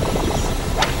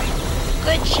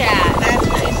 Good chat. That's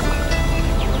nice.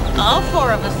 All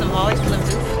 4 of us have always lived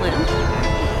in Flint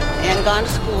and gone to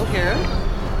school here,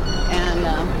 and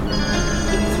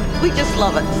we just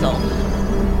love it. So.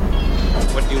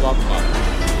 What do you love about it?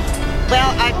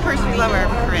 Well, I personally love our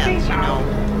friends,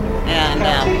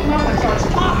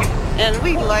 and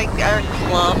we like our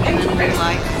club, and then we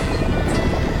like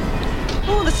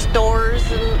the stores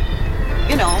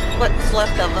and what's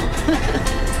left of them.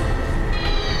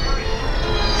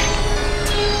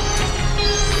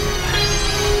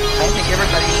 I think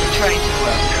everybody should try to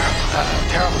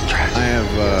terrible tragedy. I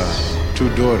have 2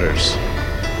 daughters.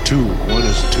 2. One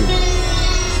is 2.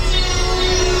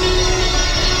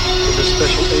 The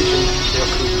special agent,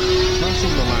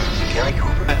 Gary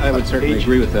Cooper. I would certainly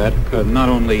agree with that, not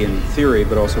only in theory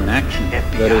but also in action.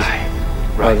 That is,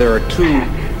 there are 2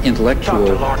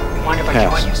 intellectual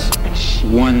paths.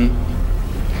 One,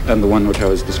 and the one which I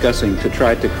was discussing, to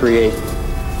try to create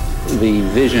the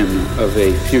vision of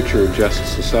a future just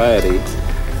society.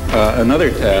 Another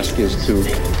task is to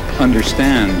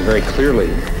understand very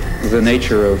clearly the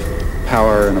nature of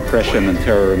power and oppression and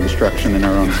terror and destruction in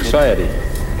our own society.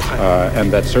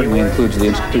 And that certainly includes the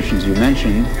institutions you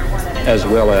mentioned, as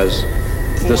well as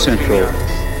the central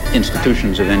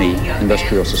institutions of any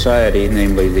industrial society,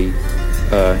 namely the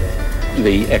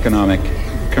economic,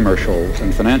 commercial,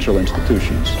 and financial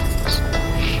institutions.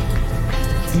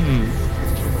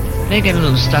 They get a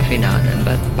little stuffy now and then,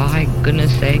 but by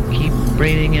goodness sake, keep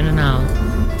breathing in and out.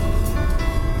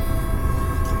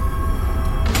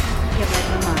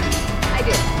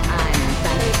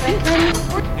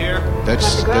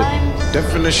 That's the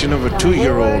definition of a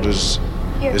 2-year-old is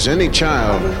any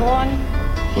child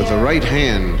with the right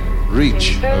hand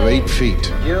reach of 8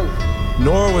 feet.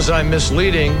 Nor was I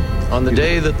misleading on the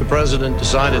day that the president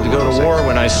decided to go to war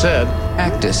when I said,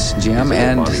 Actus, Jim,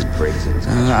 and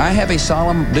I have a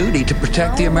solemn duty to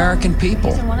protect the American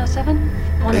people.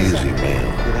 Lazy man.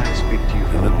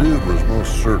 And the dude was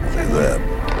most certainly that.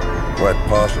 Quite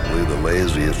possibly the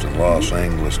laziest in Los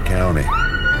Angeles County.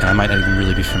 And I might not even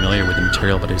really be familiar with the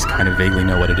material, but I just kind of vaguely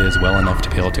know what it is well enough to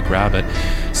be able to grab it.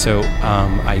 So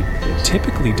I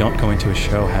typically don't go into a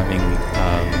show having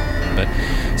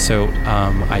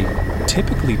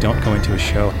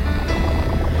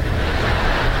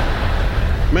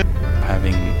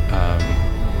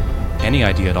any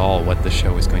idea at all what the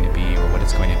show is going to be or what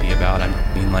it's going to be about. I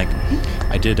mean, like,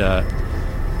 I did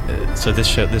so this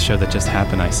show that just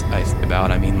happened, I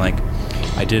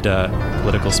did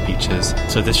political speeches.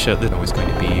 So this show that was going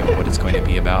to be or what it's going to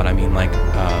be about. I mean, like,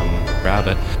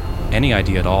 Rabbit. Any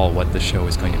idea at all what the show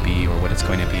is going to be or what it's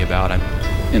going to be about?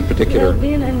 In particular,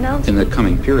 in the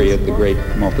coming period, the great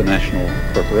multinational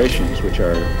corporations, which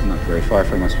are not very far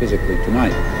from us physically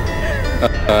tonight,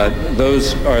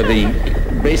 those are the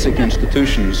basic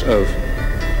institutions of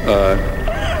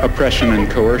oppression and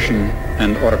coercion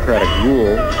and autocratic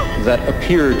rule that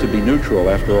appear to be neutral.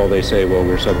 After all, they say, well,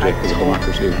 we're subject to the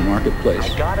democracy of the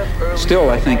marketplace. Still,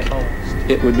 I think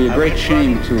it would be a great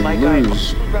shame to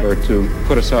lose or to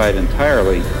put aside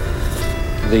entirely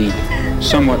the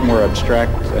somewhat more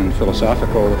abstract and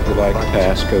philosophical, if you like,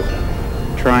 task of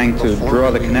trying to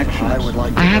draw the connections.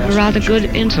 I have a rather good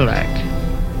intellect.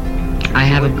 I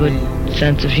have a good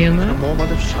sense of humor,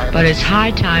 but it's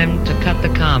high time to cut the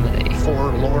comedy.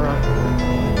 For Laura.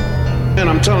 And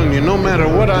I'm telling you, no matter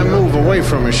what I move away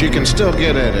from her, she can still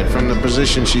get at it from the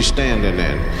position she's standing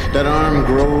in. That arm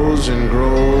grows and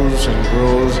grows and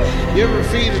grows. You ever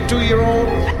feed a 2-year-old?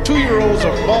 2-year-olds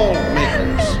are bald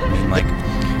makers. I mean, like,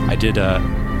 I did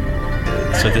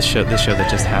so this show that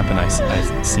just happened, I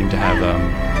seem to have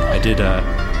I did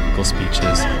political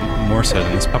speeches more so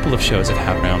than this. A couple of shows that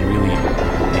happened around really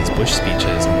these Bush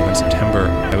speeches in September,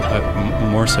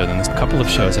 more so than this. A couple of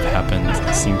shows have happened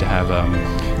seem to have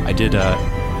I did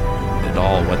it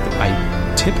all. I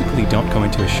typically don't go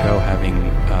into a show having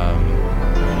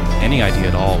any idea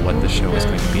at all what the show is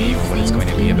going to be or what it's going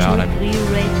to be about. And we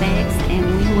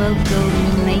will go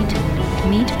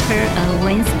meet her on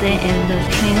Wednesday at the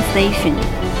train station.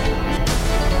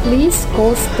 Please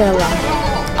call Stella.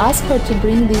 Ask her to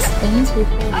bring these things with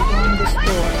her from the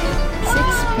store. 6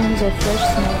 spoons of fresh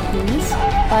smoked peas,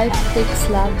 5 thick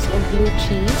slabs of blue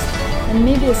cheese, and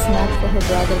maybe a snack for her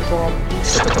brother Bob.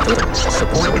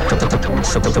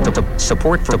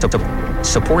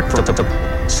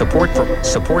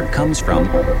 Support comes from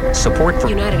support for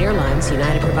United Airlines.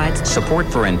 United provides support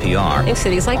for NPR in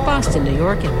cities like Boston, New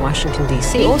York, and Washington,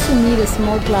 D.C. We also need a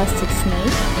small plastic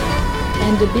snake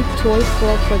and a big toy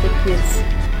frog for the kids.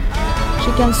 She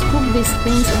can scoop these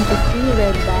things into 3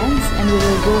 red bags, and we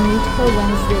will go meet her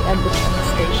Wednesday at the train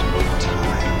station.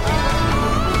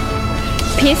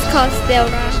 Please call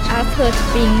Stella. Ask her to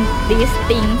bring these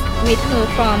things with her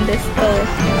from the store.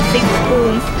 6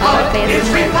 spoons of fresh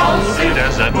smoked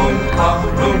peas.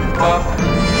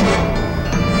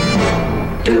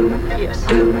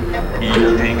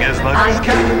 Eating as much as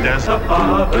cute as a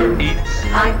father eats.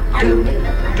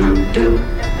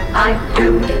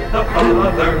 The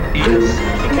father eats.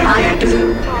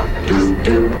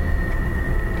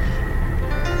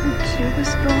 She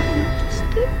was going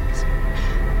upstairs.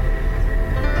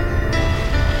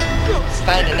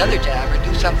 Find another job or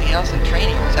do something else in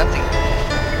training or something. I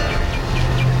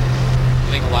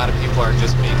think a lot of people are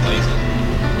just being lazy.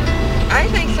 I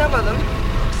think some of them,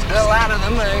 a lot of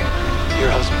them, they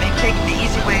take the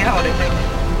easy way out, I think.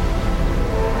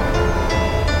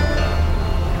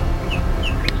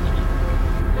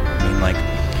 I mean, like,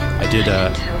 I did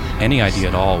any idea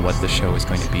at all what the show is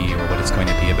going to be or what it's going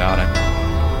to be about.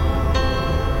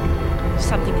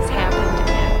 Something has happened.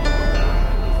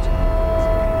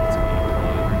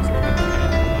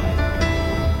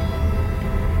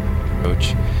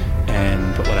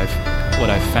 But what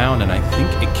I've found, and I think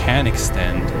it can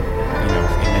extend, in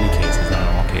many cases, not in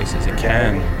all cases, it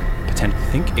can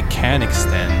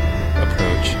extend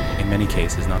approach approach in many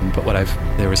cases, but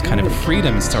there was kind of a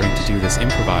freedom in starting to do this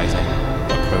improvising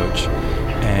approach,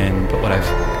 but what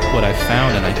I've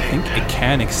found, and I think it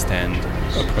can extend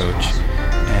approach,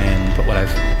 but what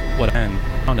I've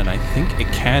found, and I think it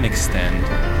can extend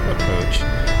approach,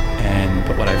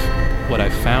 but what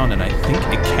I've found, and I think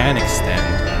it can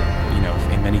extend,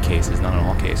 in many cases, not in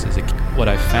all cases, what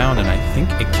I've found, and I think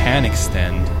it can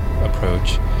extend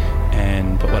approach,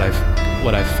 but what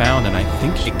I've found, and I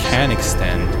think it can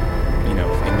extend, in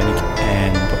many,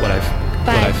 but what I've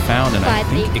found, and I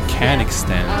think it can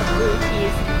extend.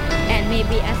 And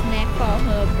maybe a snack for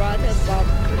her brother Bob.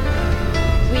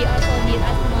 We also need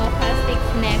a small plastic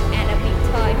snack and a big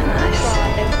toy for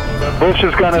the Bush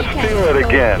is gonna steal it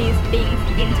again.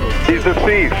 He's a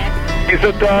thief. He's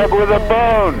a dog with a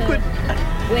bone.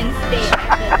 Wednesday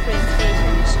at the train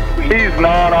station. He's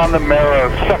gnawing on the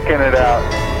marrow, sucking it out.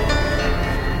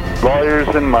 Lawyers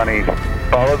and money.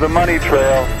 Follow the money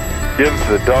trail. Gives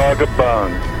the dog a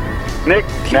bone. Knick,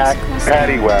 knack,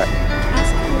 paddywhack.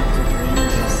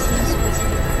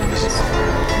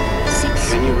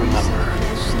 Can you remember?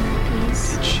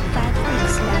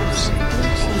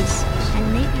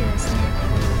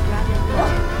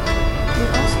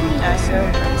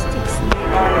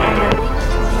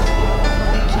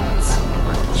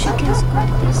 She can squat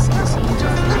these things into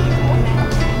black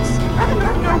bags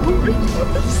and bring them at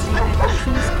the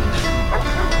train station.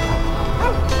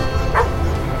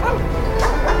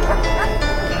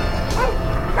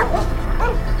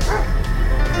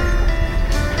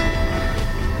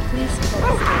 Please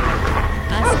call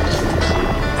ask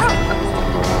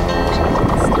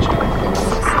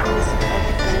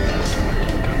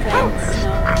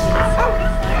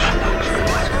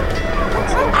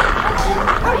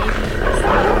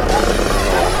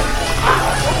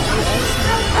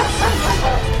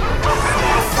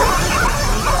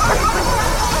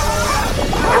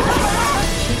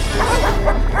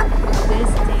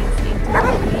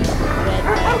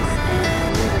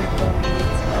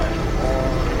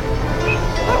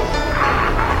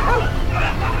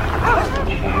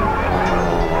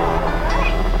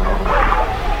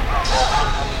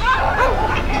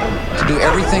to do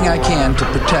everything I can to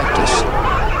protect us.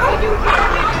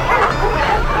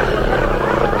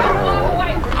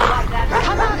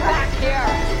 Come on back here.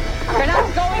 You're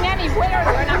not going anywhere.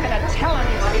 We're not going to tell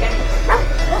anybody.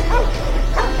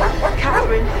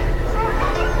 Catherine,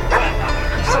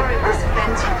 I'm sorry this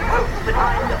offends you, but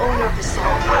I'm the owner of the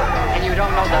song. And you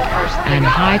don't know the first thing. And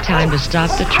high time to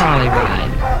stop the trolley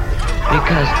ride,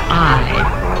 because I,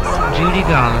 Judy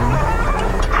Garland,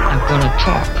 am going to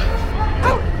talk.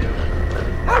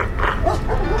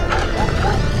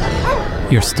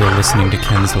 You're still listening to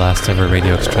Ken's last ever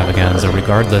radio extravaganza.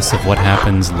 Regardless of what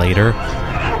happens later,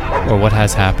 or what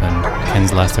has happened,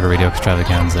 Ken's last ever radio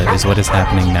extravaganza is what is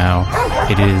happening now.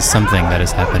 It is something that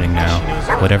is happening now.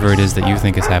 Whatever it is that you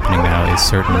think is happening now is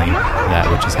certainly that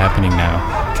which is happening now.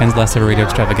 Ken's last ever radio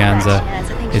extravaganza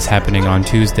is happening on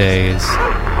Tuesdays.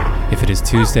 If it is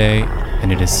Tuesday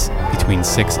and it is between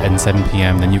 6 and 7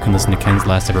 p.m., then you can listen to Ken's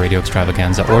last ever radio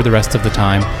extravaganza, or the rest of the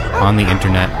time on the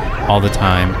internet, all the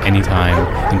time, anytime,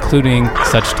 including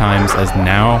such times as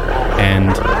now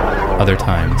and other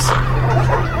times.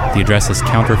 The address is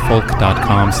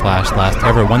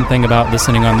counterfolk.com/lastever. One thing about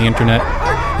listening on the internet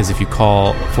is if you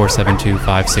call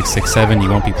 472-5667, you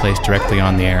won't be placed directly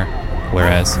on the air,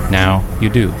 whereas now you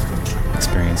do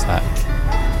experience that.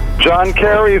 John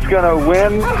Kerry's going to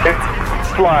win his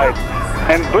flight,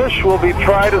 and Bush will be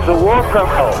tried as a war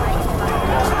criminal.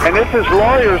 And if his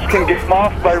lawyers can get him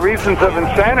off by reasons of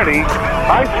insanity,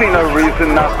 I see no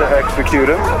reason not to execute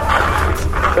him.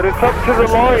 But it's up to the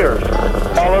lawyers.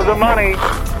 Follow the money.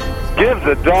 Give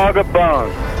the dog a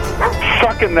bone.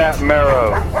 Sucking that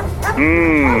marrow.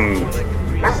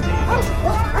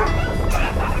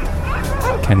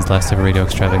 Ken's last ever radio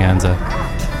extravaganza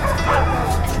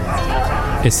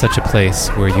is such a place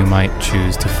where you might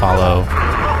choose to follow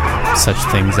such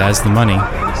things as the money.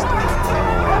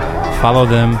 Follow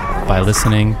them by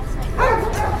listening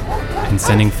and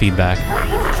sending feedback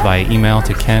via email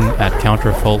to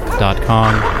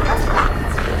ken@counterfolk.com,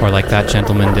 or like that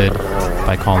gentleman did,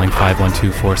 by calling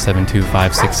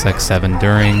 512-472-5667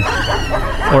 during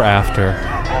or after.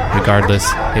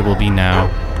 Regardless, it will be now.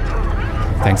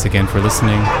 Thanks again for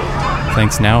listening.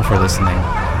 Thanks now for listening.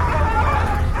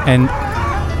 And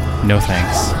no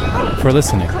thanks for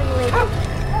listening.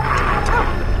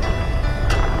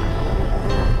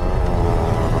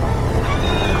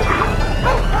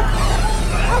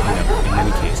 In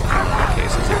many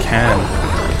cases, it can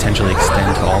potentially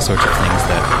extend to all sorts of things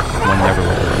that one never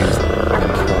would have used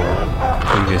them for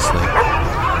previously.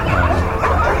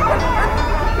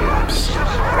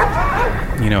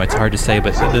 it's hard to say,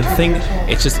 but the thing,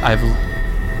 it's just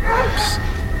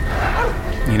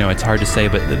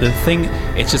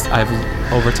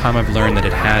over time I've learned that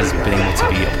it has been able to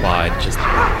be applied.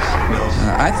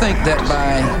 I think that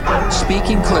by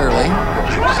speaking clearly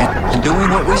and doing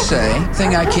what we say,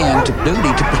 thing I can to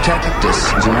duty to protect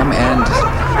us, Jim, and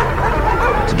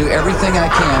to do everything I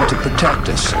can to protect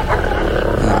us.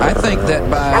 I think that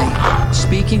by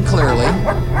speaking clearly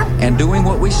and doing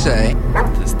what we say,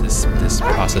 this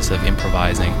process of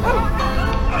improvising.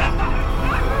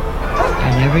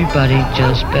 And everybody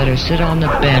just better sit on the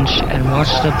bench and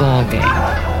watch the ball game.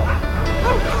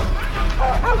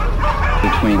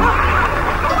 Between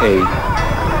a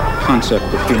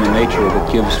concept of human nature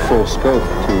that gives full scope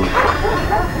to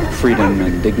freedom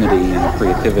and dignity and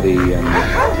creativity and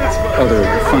other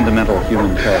fundamental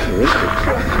human characteristics,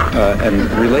 and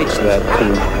relates that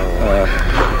to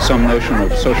some notion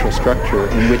of social structure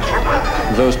in which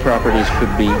those properties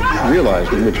could be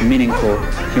realized, in which meaningful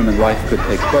human life could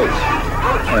take place.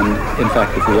 And in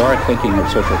fact, if we are thinking of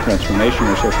social transformation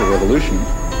or social revolution,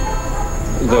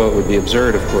 though it would be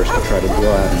absurd, of course, to try to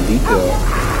draw out in detail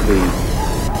the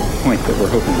point that we're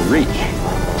hoping to reach,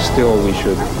 still we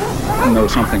should know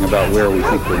something about where we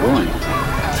think we're going.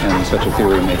 And such a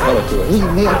theory may tell it to us.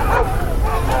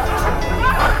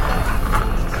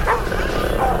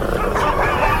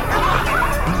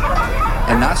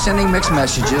 And not sending mixed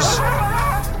messages.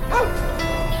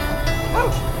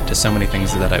 To so many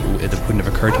things that wouldn't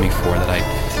have occurred to me before, that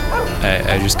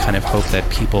I just kind of hope that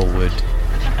people would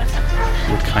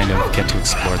kind of get to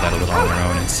explore that a little on their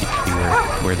own and see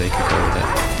where they could go with it.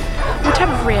 What type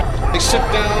of reaction? They sit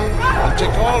down and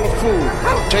take all the food,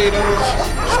 potatoes,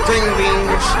 string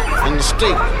beans, and the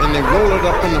steak, and they roll it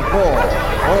up in a ball.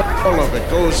 All of it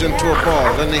goes into a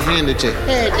ball. Then they hand it to you.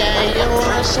 Hey, Dad, you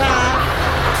want a side?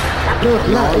 No,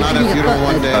 not if you don't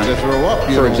want Dad to throw up.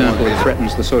 For example, it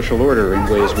threatens the social order in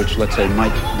ways which, let's say, one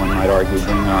might argue,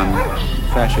 bring on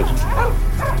fascism.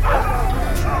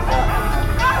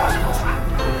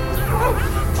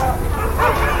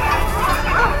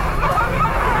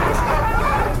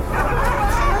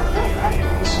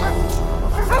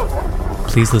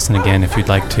 Please listen again if you'd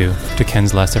like to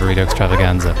Ken's last ever radio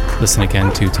extravaganza. Listen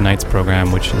again to tonight's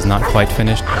program, which is not quite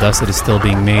finished, thus it is still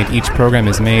being made. Each program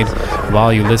is made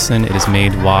while you listen. It is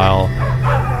made while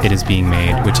it is being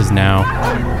made, which is now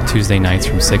Tuesday nights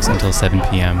from 6 until 7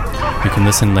 p.m. You can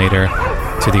listen later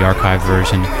to the archived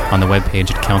version on the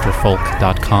webpage at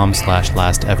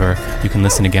counterfolk.com/lastever. You can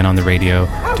listen again on the radio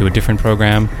to a different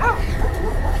program,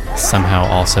 somehow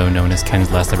also known as Ken's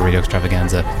Last Ever Radio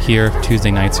Extravaganza, here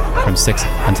Tuesday nights from 6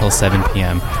 until 7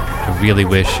 p.m. I really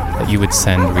wish that you would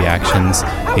send reactions.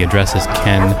 The address is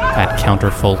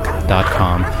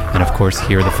ken@counterfolk.com, and of course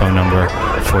here the phone number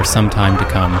for some time to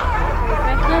come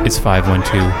is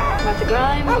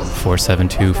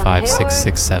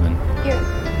 512-472-5667. Here.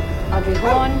 Audrey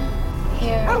Horn.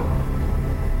 Here.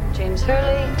 James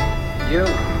Hurley. You.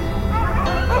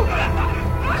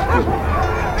 Excuse me.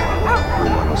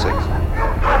 Room 106.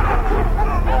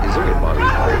 Is there a body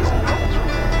crazy?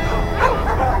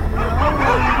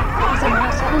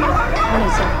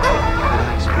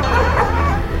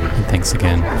 And thanks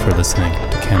again for listening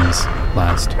to Ken's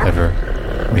Last Ever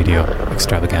Radio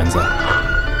Extravaganza.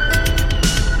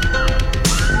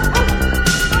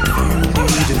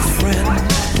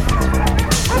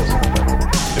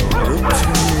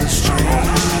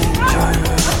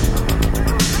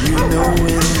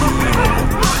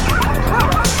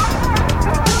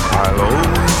 I'll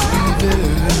always be there.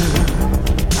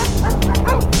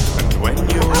 And when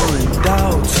you're in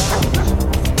doubt,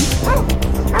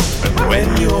 and when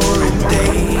you're in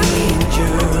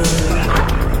danger,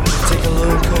 take a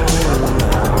look all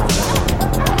around.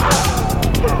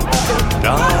 And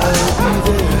I'll be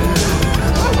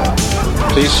there.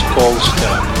 Please call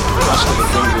Stella. Ask her to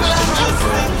bring these things to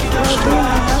her store.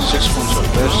 6 spoons of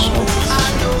fresh smoke,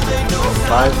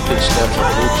 5 big slabs of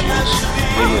blue cheese,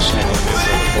 maybe a snack of the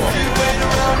ball.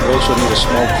 You also need a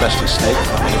small plastic snake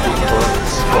and a big bowl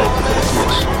for the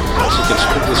kids. So you can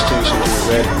split these things into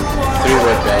 3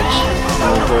 red bags,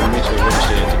 and we'll go meet her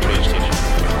Wednesday at the train station.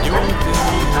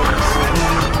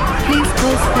 Please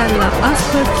call Stella. Ask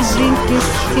her to bring these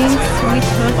things with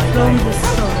her from the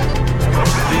store.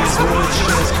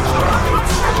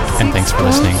 And thanks for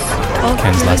listening to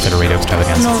Ken's Last Ever Radio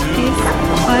Extravaganza.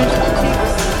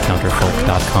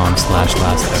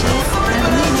 Counterfolk.com/lastever.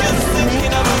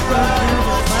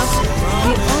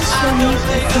 We also need a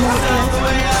small plastic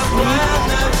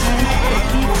snake and a big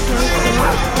turtle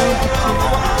for the kids.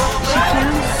 She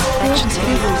plans to put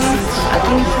these things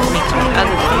in her trailer. And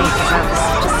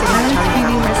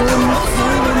we will go meet her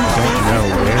I don't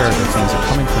know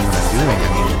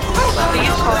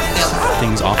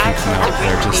things often come out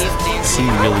that just seem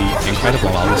really incredible.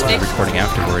 I'll listen to the recording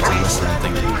afterwards and listen and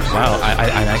think, wow,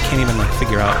 I can't even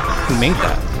figure out who made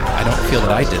that. I don't feel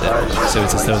that I did it. So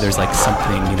it's as though there's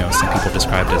something, some people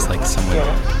describe it as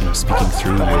someone speaking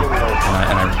through you,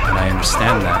 and I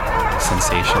understand that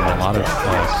sensation. A lot of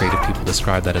creative people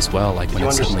describe that as well. When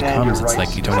it suddenly comes, it's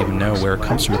like you don't even know where it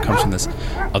comes from. It comes from this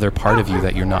other part of you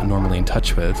that you're not normally in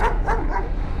touch with.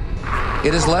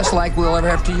 It is less like we'll ever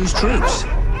have to use troops.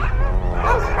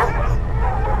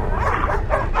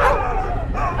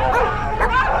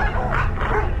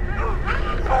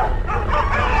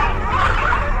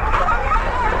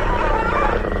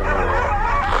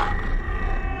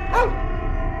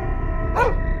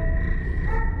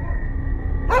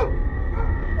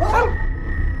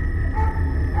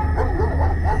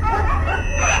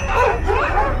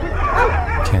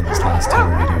 Ken's Last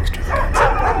Terror Radio Extravaganza.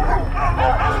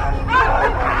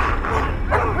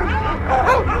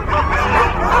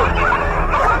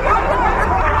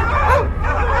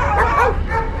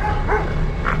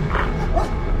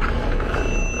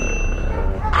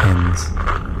 Ends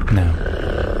now.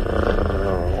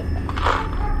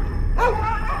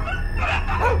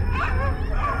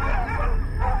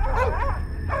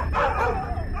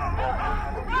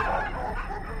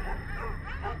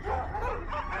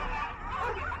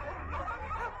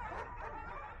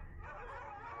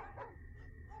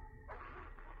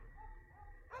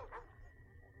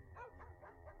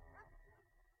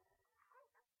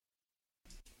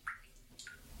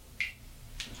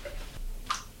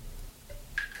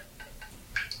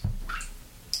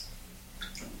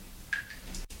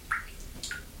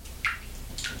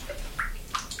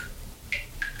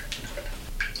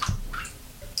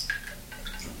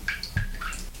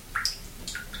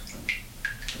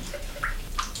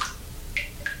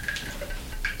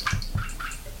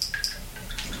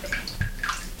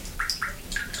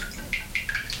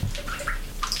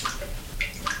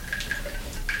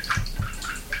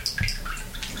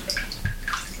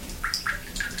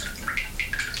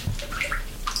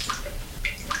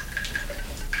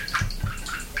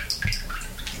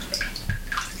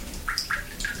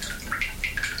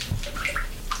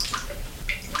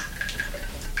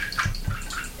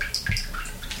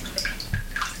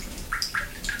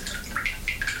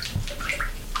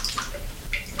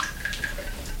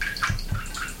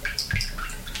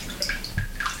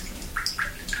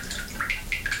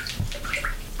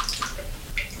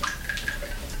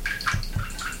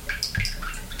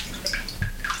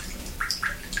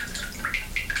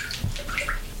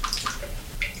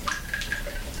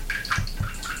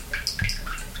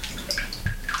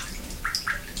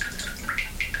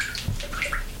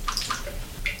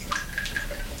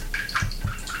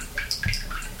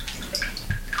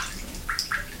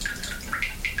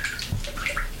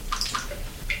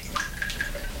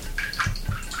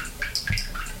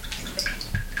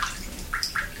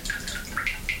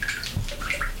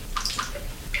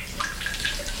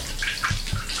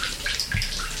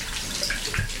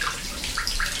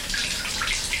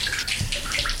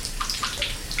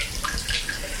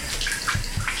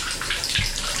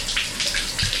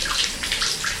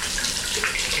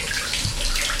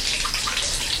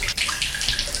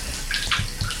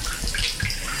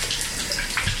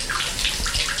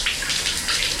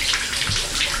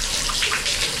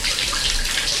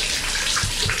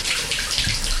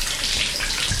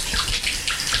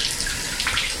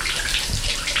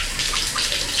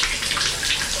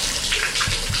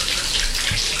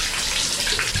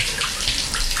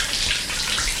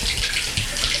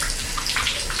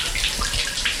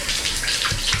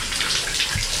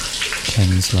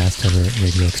 Ken's Last Ever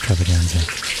Radio Extravaganza.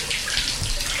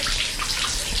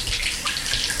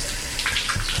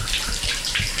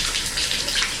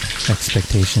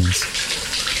 Expectations.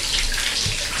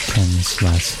 Ken's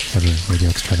Last Ever Radio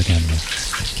Extravaganza.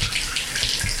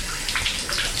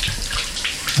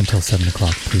 Until 7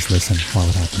 o'clock, please listen while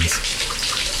it happens.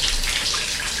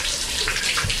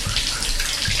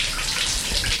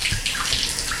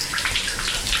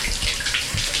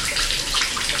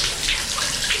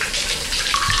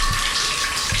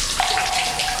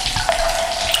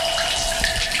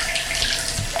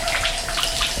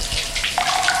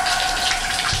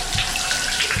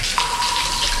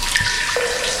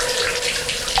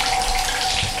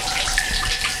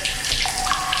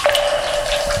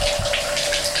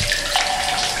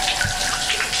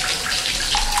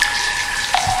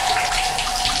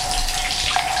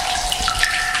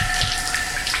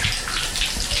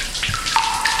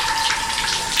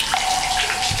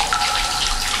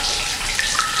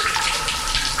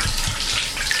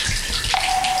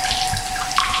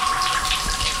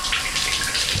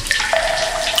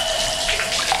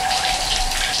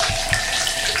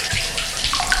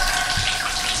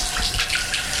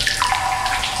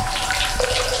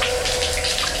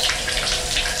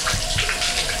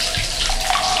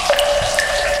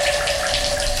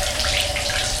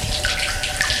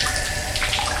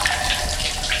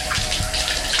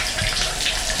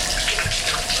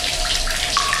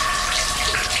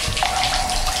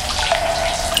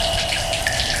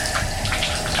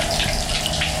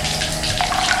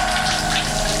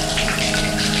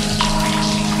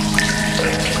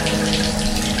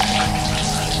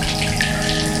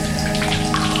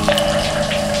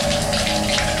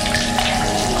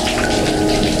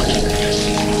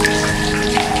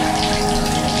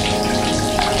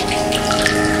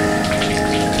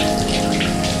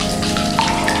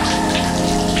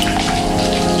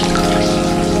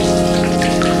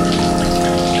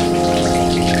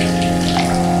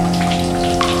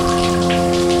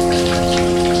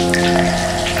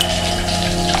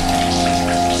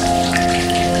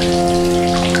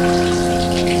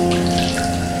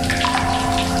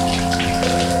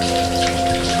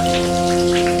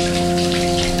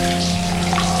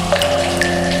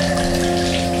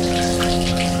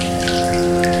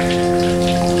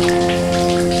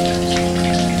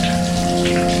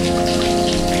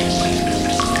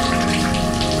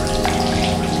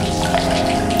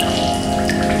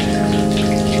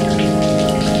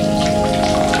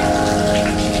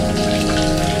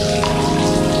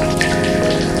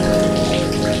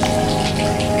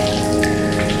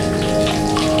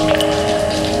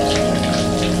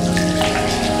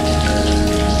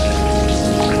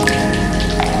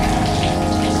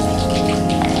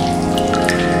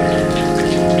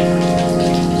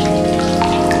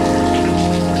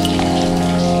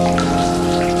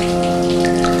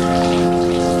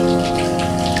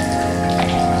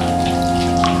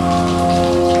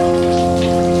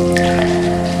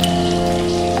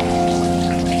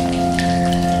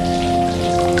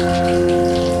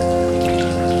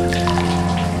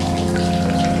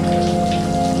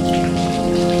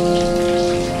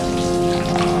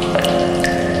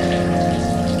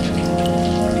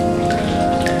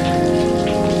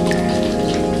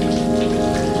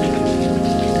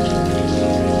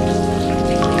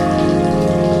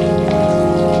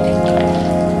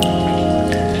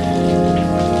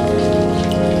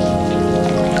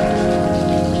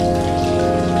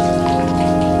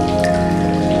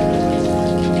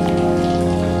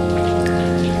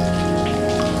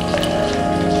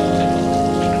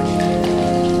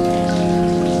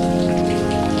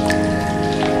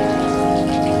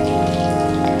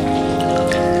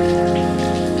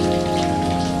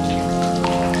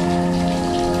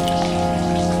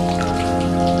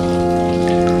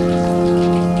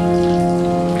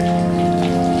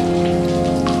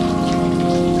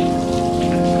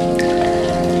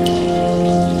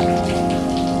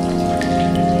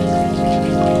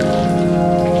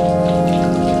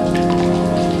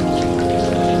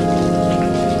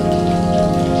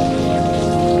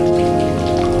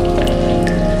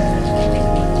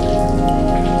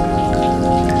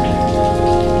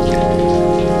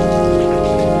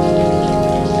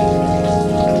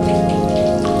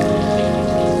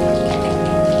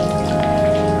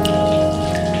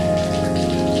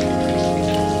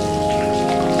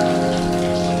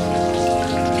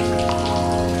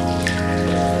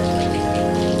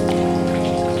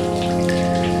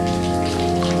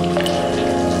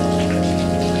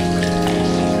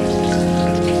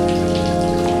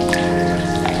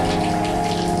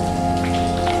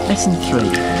 Lesson 3.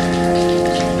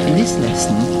 In this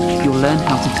lesson, you'll learn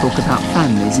how to talk about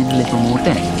families in a little more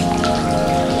depth.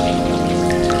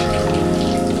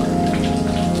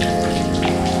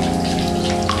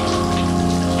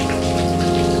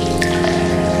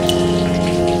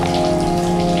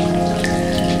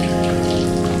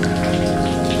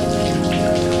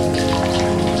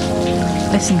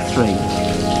 Lesson 3.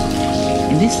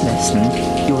 In this lesson,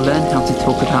 you'll learn how to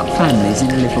talk about families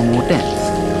in a little more depth.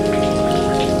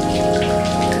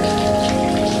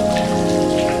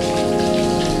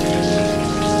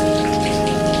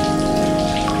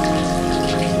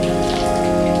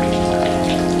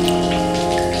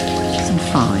 Lesson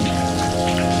 5.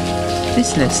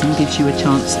 This lesson gives you a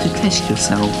chance to test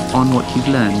yourself on what you've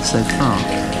learned so far.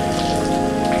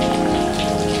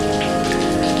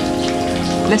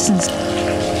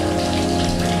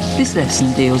 This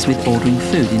lesson deals with ordering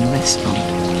food in a restaurant.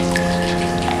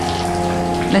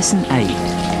 Lesson 8.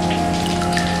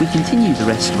 We continue the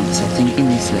restaurant setting in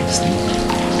this lesson.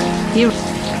 Here.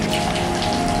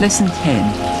 Lesson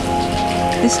 10.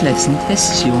 This lesson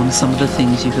tests you on some of the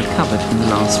things you have covered from the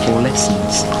last 4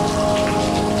 lessons.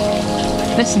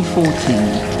 Lesson 14.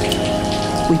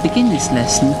 We begin this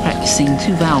lesson practicing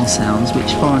 2 vowel sounds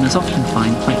which foreigners often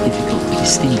find quite difficult to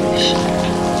distinguish.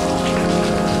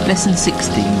 Lesson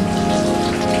 16.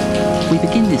 We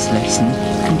begin this lesson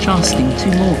contrasting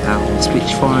 2 more vowels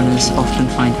which foreigners often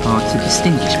find hard to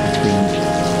distinguish between.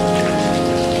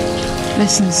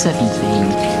 Lesson 17.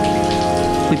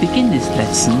 We begin this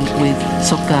lesson with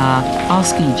Soka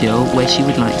asking Jill where she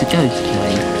would like to go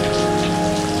today.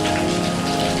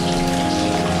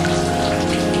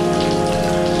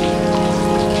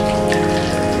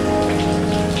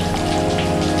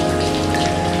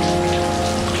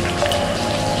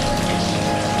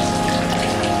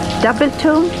 Double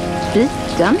tone,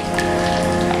 biten.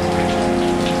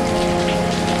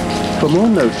 For more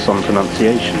notes on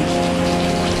pronunciation,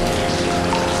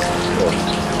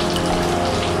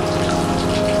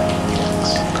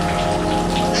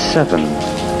 7,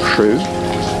 7,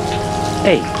 8,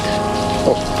 8,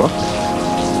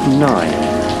 9,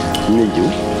 9,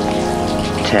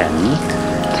 10,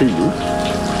 10.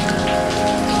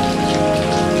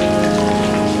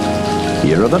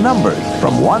 Here are the numbers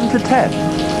from 1 to 10.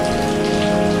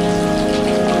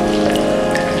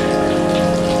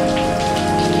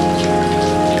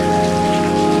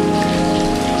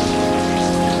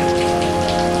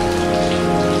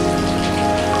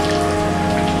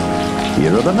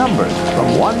 Here are the numbers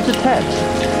from 1 to 10.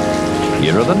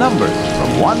 Here are the numbers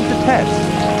from 1 to 10.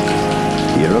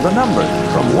 Here are the numbers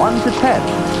from 1 to 10.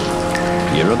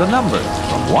 Here are the numbers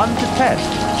from 1 to 10.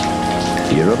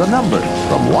 Here are the numbers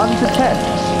from 1 to 10.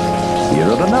 Here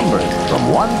are the numbers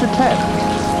from 1 to 10.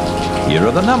 Here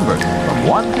are the numbers from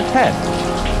 1 to 10.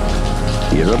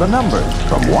 Here are the numbers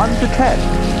from 1 to 10.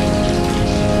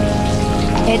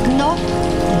 1, 2,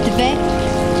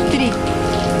 3.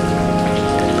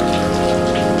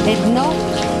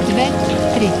 1,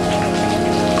 2, 3.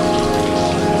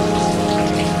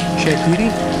 4,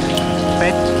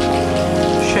 5,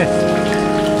 6.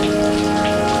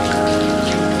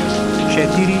 4,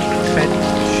 5,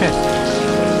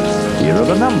 6. Here are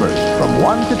the numbers from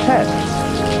 1 to 10.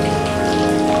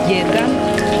 1,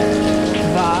 2,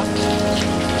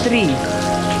 3.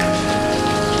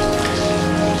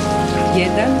 1, 2,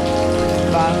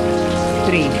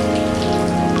 3. 4,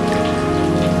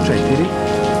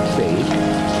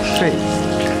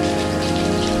 5, 6.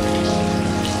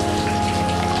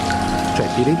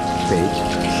 4,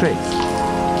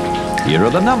 5, 6. Here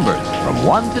are the numbers from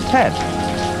 1 to 10.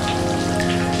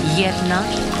 1, 2,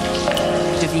 3. 1, 2,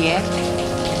 3.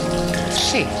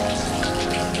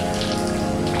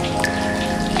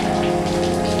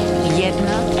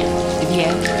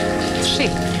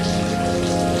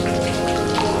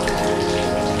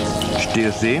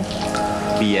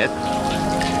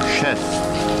 4, 5, 6.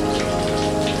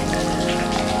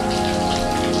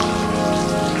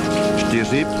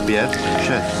 4, 5,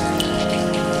 6.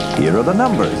 Here are the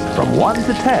numbers from 1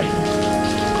 to 10.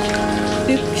 1,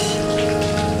 2,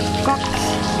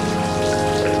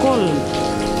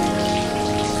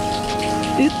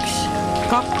 3.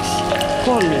 1, 2,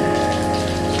 3.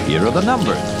 Here are the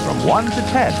numbers from 1 to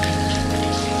 10.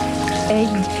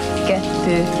 Ägget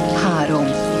harom.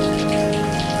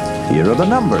 Here are the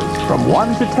numbers from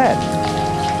 1 to 10.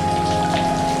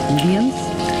 1,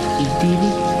 2,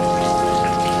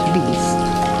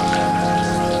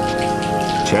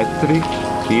 3.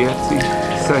 4, 5,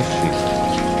 6.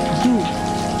 2,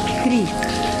 3.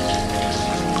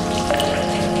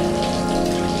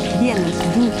 1,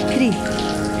 2, 3.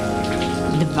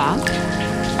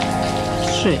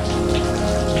 2, 3,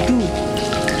 2,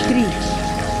 3,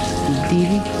 4,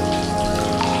 5,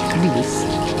 2,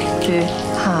 3, 2,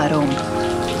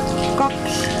 3,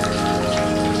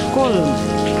 2,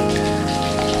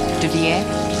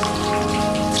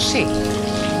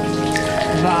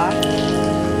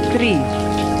 3, 2,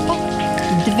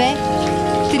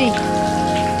 3,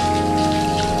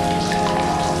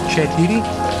 4,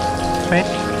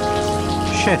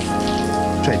 5, 6,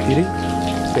 4,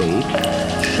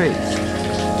 5, 6. 4, 5,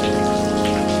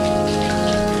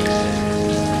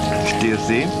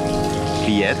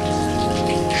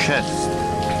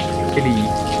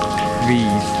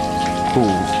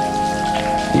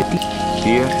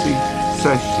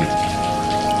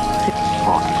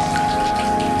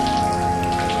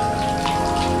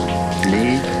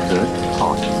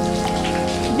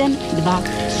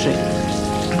 6. 3, 5, 4, 6.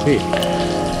 7, 2, 3. 3,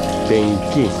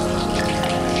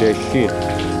 5, 6.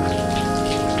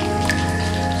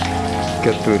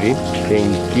 4,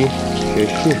 5,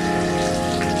 6.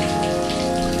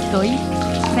 Stoi,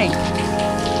 3.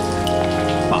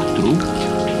 4,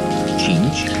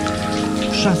 5,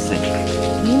 6.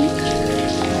 1,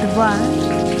 2, 1,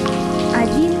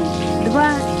 2, 3.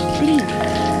 4, 5,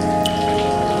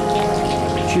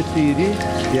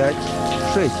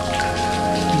 6. 2,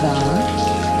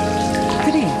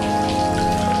 3.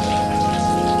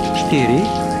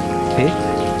 4,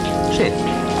 5, 6.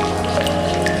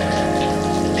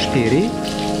 4,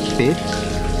 5,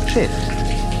 6.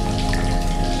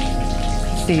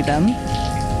 7,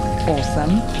 8,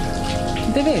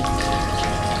 9.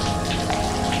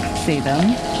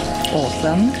 7,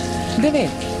 8, 9.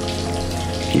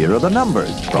 Here are the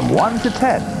numbers from 1 to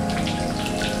 10.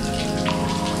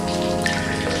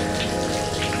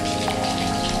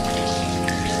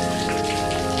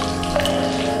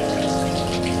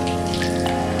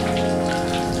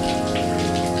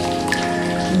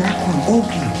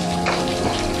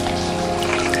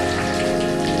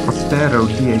 Costero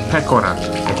die pecora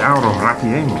et aurum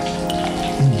rapiemus.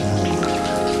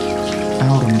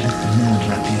 Aurum est non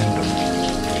rapiendum,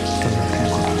 sola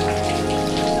pecora.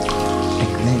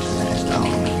 Ecclesia est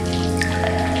aurum.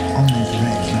 Omnes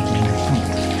res rapiemus sunt,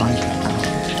 vita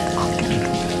aurum,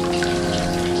 argentum.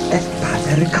 Est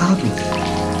pater Ricardus,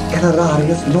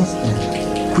 Canerarius noster,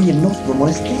 qui in nostro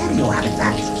monasterio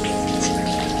habitat.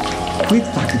 Quid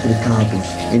facit Ricardus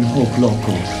in hoc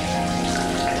loco?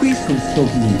 Qui sunt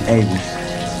sogni eius,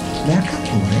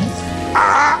 mercatores?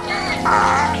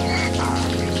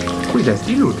 Quid est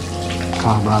illud?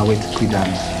 Carmavit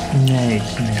quidam. Nei,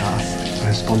 neas,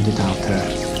 respondit alter,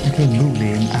 et in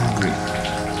nubi in agri,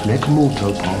 nec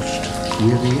multo post,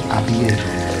 viri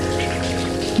abienum.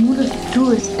 Mulus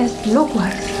tuus est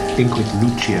loquas. Inquit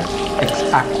Lucia, ex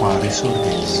aqua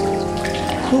resurges.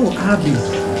 Quo abis,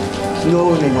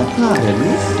 nonne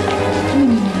natalis?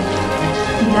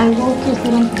 Milae voces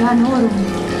erunt danorum.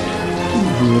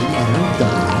 Vir eram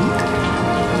dan?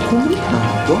 Cum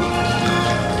Ricardo?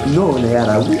 Nonne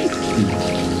era visti.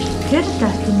 Certa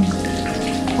sunt.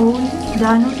 Oi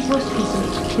danos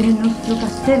hospite in nostro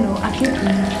castello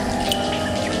acetum.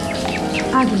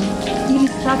 Ade,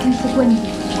 iris statim sequenti.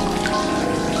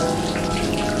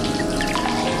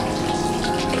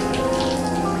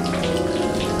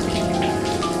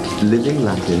 Living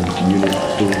Latin, Unit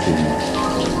 14.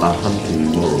 A hunting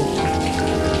moral.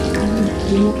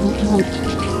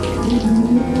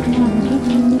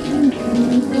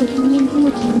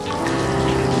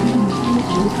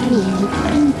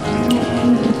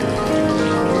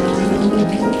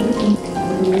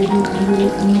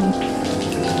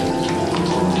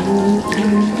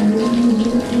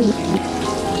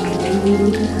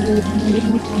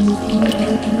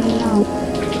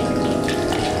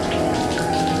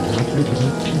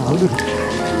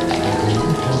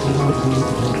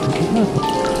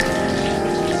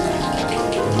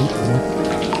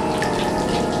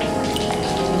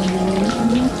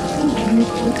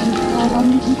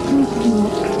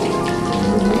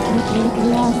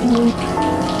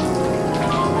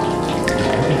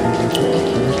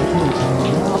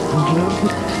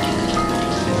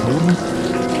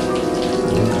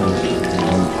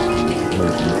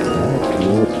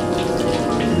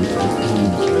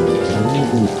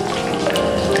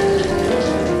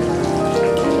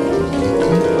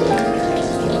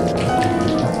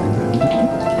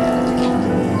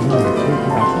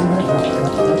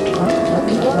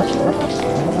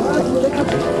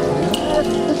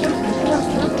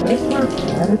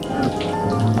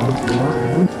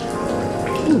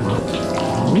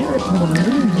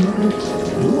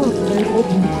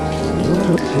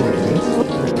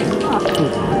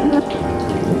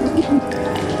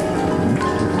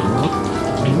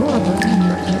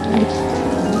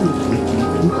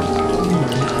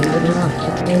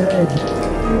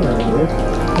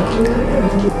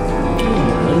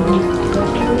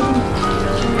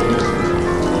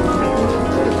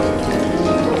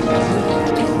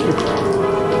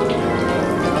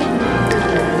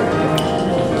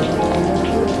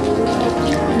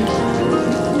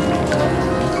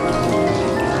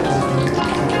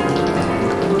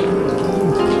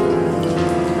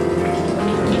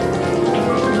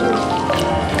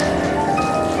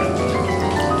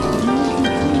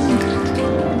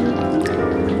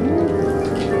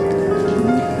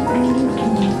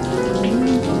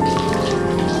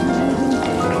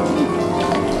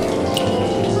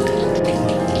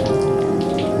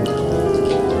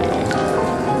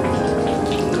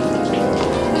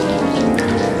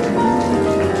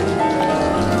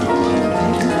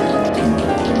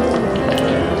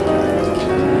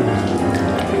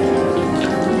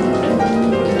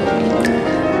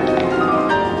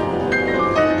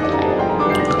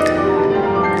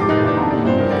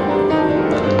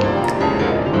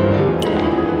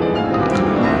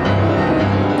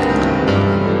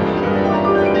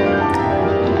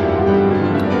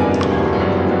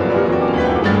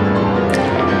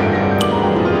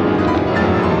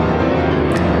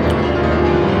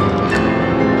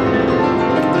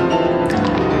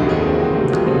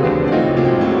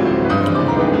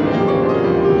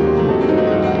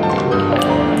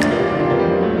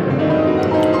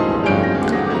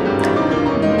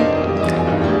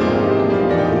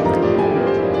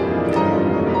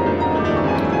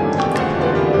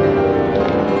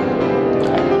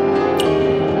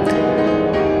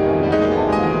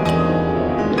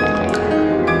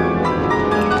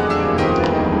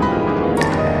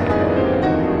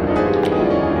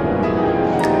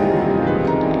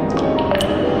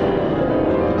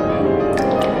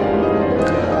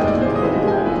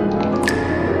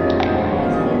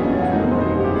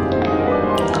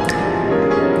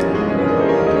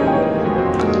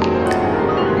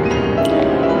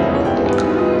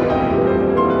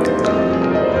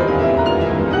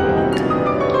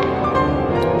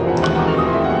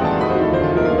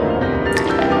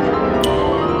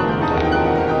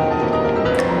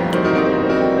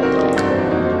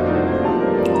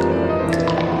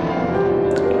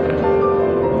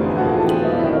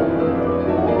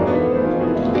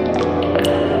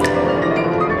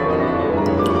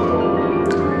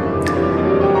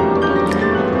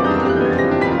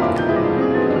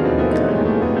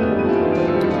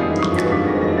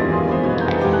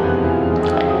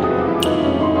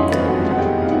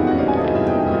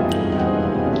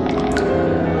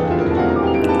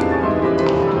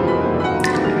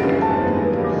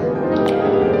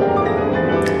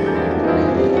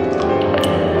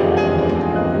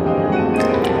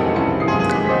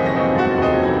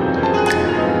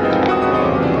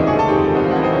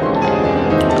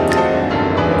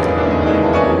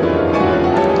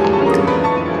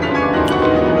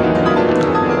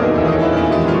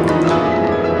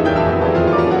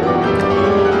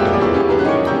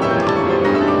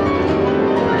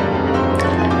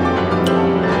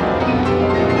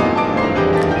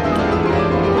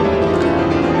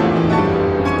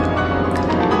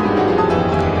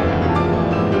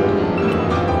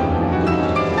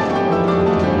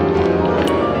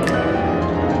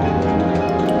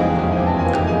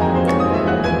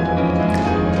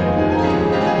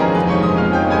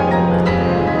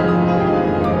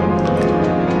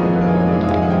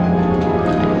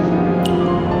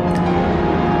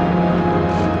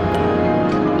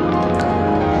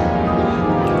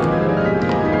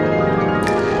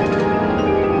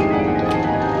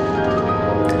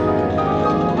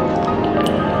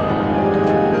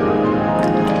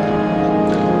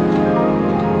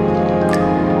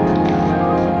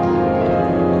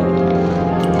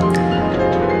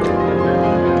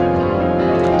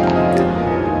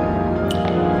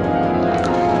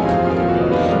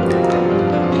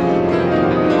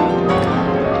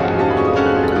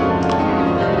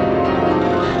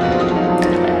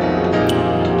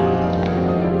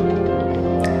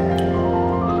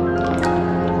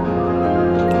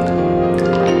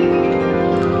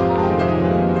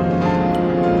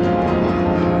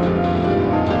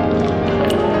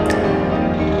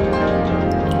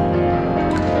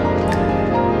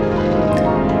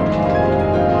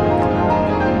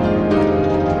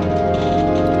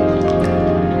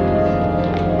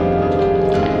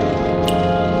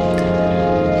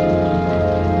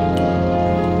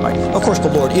 the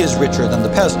Lord is richer than the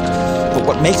peasant, but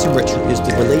what makes him richer is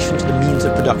the relation to the means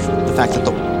of production, the fact that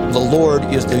the Lord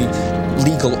is the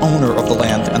legal owner of the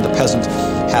land and the peasant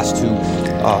has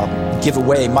to give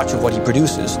away much of what he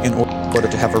produces in order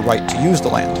to have a right to use the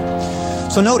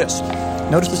land. So notice,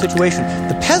 Notice the situation.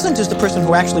 The peasant is the person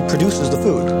who actually produces the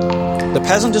food. The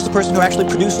peasant is the person who actually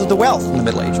produces the wealth in the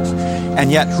Middle Ages. And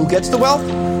yet, who gets the wealth?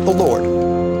 The Lord.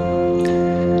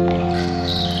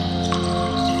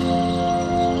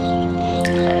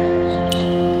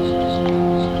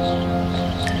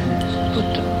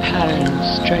 Put the pattern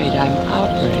straight. I'm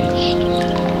outraged.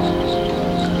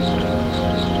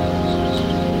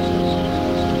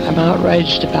 I'm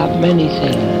outraged about many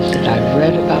things that I've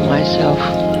read about myself,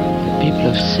 that people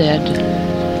have said.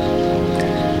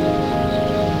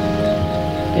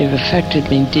 They've affected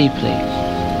me deeply.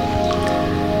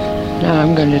 Now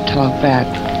I'm going to talk back.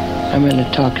 I'm going to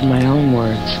talk in my own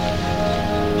words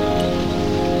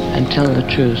and tell the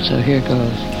truth, so here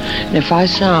goes. And if I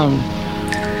sound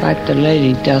like the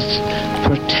lady does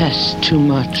protest too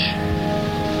much,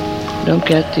 don't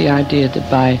get the idea that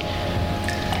by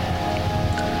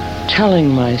telling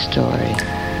my story,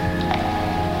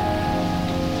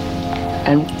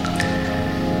 and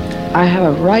I have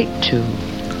a right to,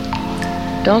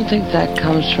 don't think that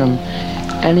comes from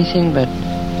anything but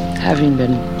having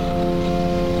been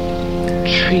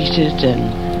treated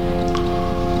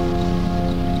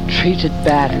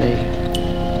badly,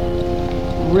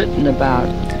 written about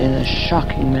in a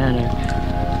shocking manner,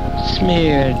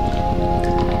 smeared,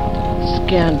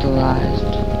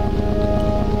 scandalized,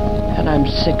 and I'm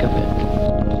sick of it.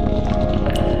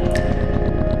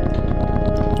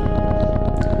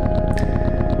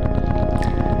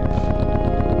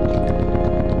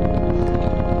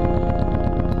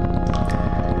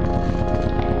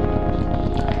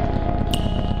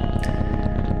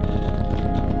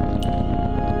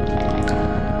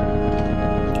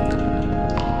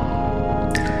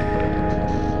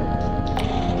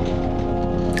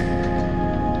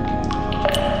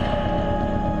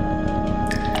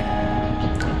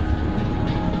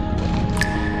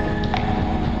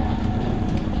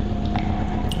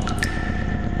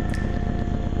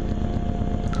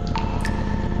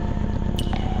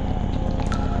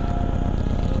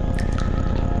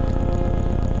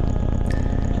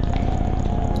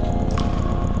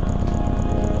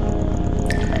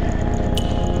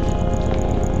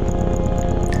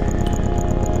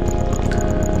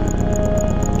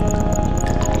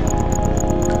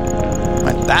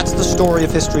 That's the story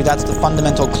of history. That's the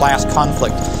fundamental class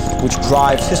conflict which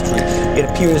drives history. It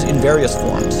appears in various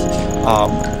forms.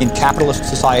 In capitalist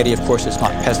society, of course, it's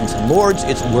not peasants and lords,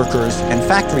 it's workers and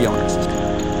factory owners.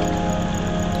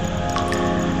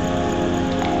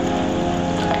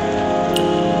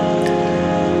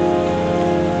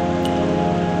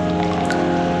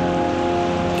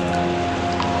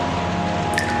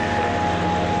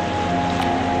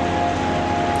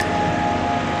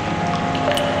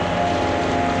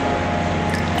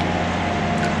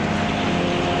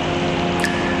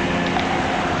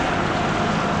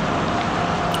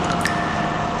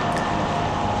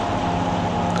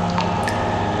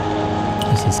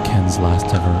 This is Ken's last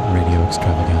ever radio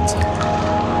extravaganza.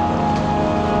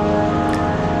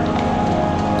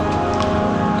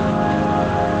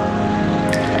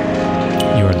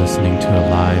 You are listening to a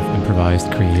live,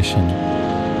 improvised creation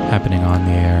happening on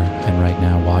the air and right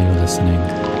now while you're listening.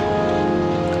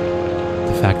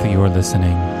 The fact that you are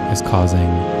listening is causing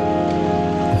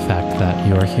the fact that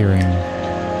you are hearing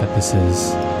that this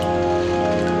is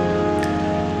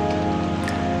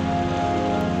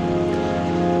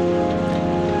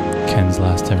Ken's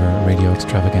last ever radio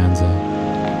extravaganza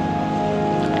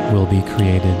will be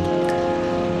created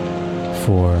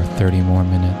for 30 more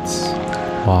minutes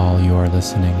while you are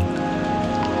listening.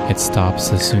 It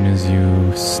stops as soon as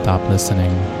you stop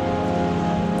listening.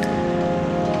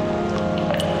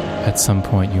 At some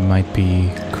point you might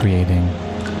be creating.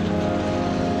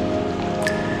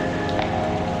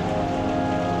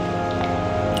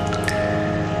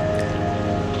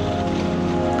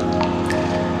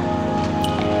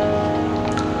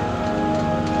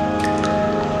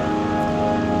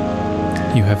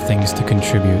 You have things to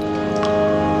contribute,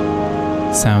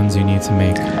 sounds you need to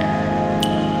make,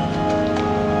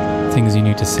 things you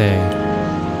need to say,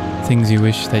 things you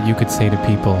wish that you could say to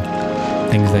people,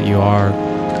 things that you are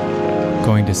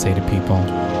going to say to people.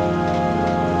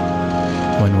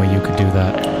 One way you could do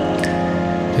that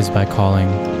is by calling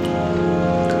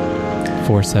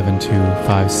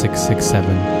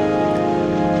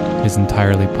 472-5667. It is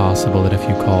entirely possible that if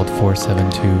you called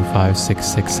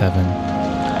 472-5667,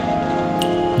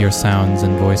 your sounds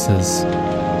and voices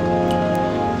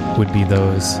would be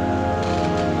those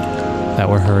that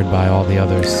were heard by all the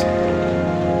others.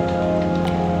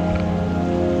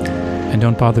 And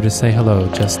don't bother to say hello,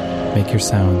 just make your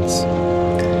sounds.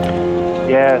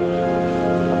 Yes,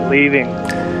 I'm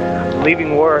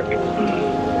leaving work.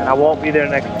 and I won't be there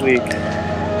next week.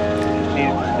 Just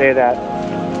needed to say that.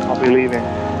 I'll be leaving.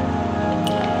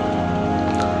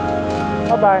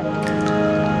 Bye-bye.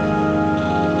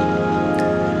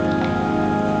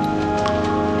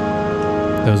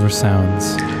 Those were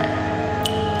sounds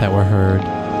that were heard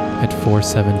at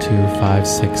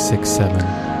 472-5667.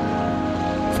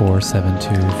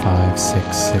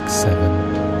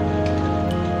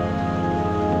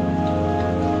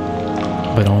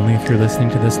 472-5667. But only if you're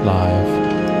listening to this live.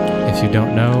 If you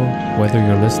don't know whether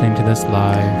you're listening to this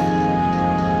live,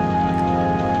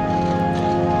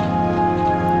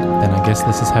 then I guess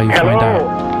this is how you find out.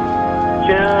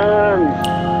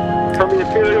 Ken, from the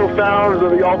ethereal sounds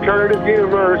of the alternative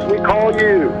universe, we call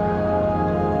you.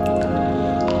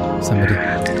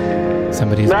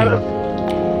 Somebody's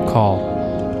being called.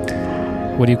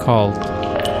 What are you called?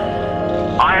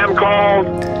 I am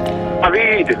called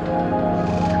Avid.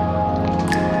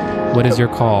 What is your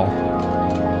call?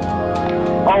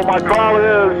 Oh, my call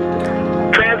is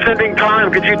transcending time.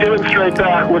 Could you demonstrate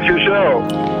that with your show?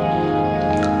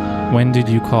 When did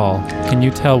you call? Can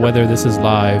you tell whether this is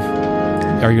live?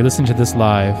 Are you listening to this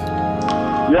live?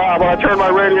 Yeah, but I turned my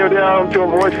radio down to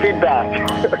avoid feedback.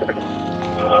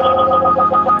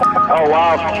 Oh,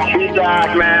 wow.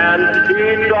 Feedback, man.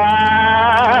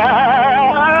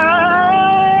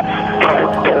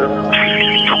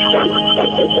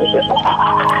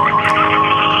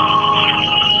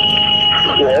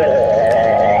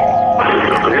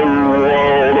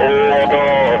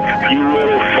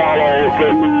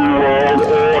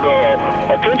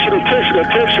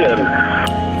 Attention.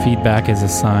 Feedback is a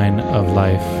sign of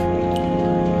life.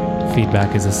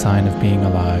 Feedback is a sign of being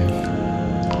alive.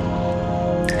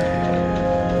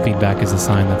 Feedback is a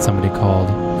sign that somebody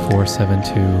called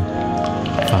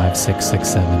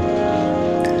 472-5667.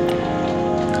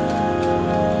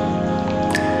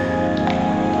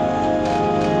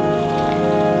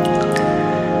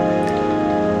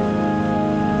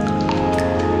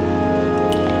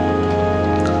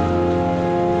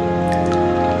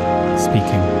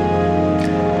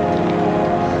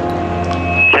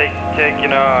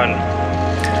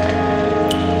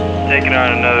 Taking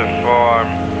on another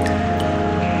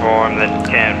form that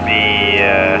can't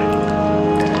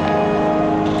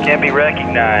be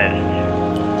recognized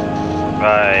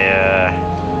by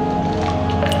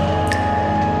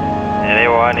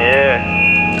anyone here.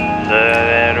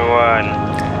 Anyone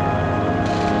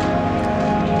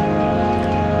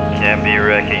can't be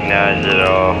recognized at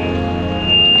all.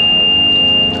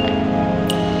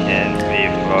 Can't be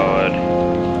followed.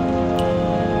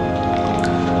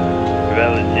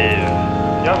 Relative.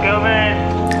 Don't go, man.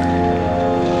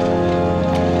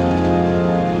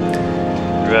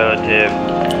 Relative.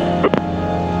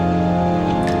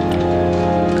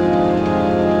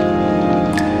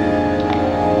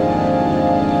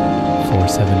 Four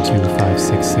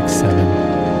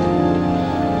 472-5667.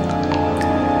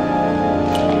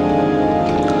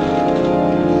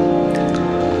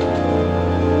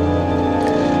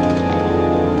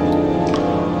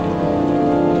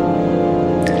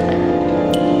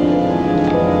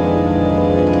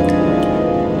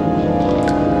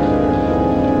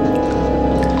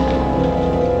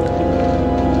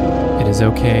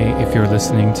 Okay, if you're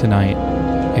listening tonight,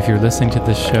 if you're listening to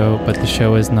this show, but the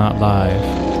show is not live,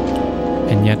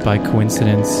 and yet by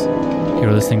coincidence,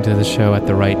 you're listening to the show at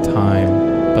the right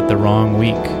time, but the wrong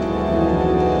week,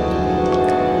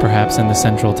 perhaps in the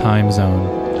central time zone,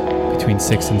 between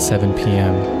 6 and 7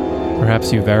 p.m.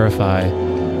 Perhaps you verify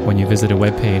when you visit a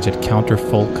webpage at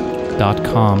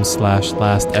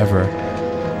counterfolk.com/lastever,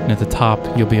 and at the top,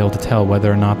 you'll be able to tell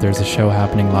whether or not there's a show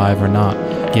happening live or not,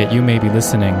 yet you may be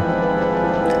listening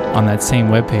on that same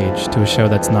webpage to a show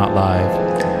that's not live.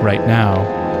 Right now,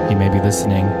 you may be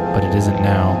listening, but it isn't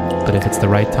now. But if it's the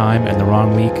right time and the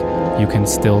wrong week, you can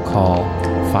still call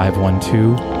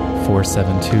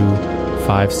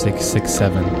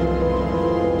 512-472-5667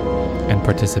 and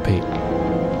participate,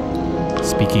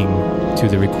 speaking to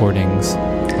the recordings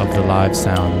of the live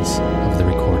sounds of the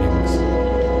recordings.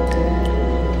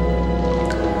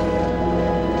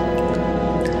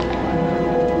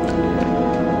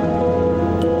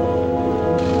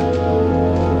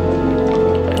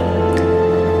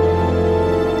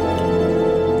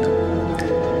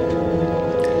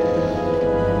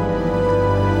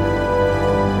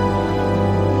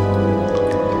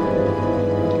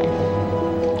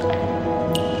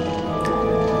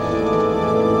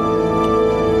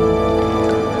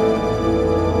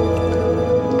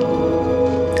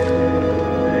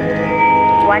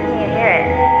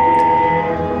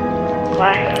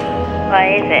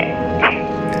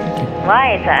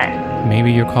 Why is that?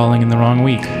 Maybe you're calling in the wrong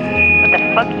week. What the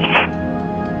fuck?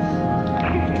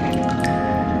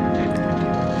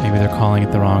 Maybe they're calling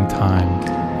at the wrong time.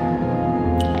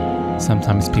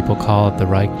 Sometimes people call at the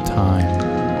right time,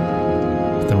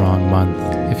 the wrong month.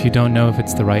 If you don't know if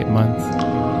it's the right month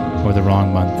or the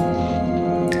wrong month.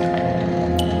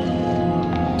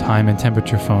 Time and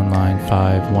temperature phone line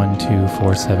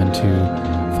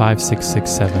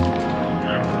 512-472-5667.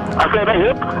 I said a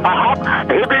hip hop,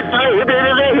 hip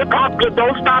hop, you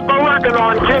don't stop a rockin'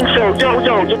 on King Show.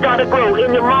 Yo, you gotta grow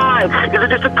in your mind. Is it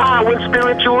just a time when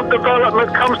spiritual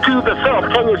development comes to the self?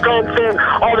 Can you transcend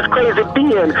all this crazy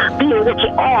being what you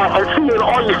are and seeing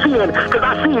all you're seeing? Cause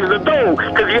I see the dough,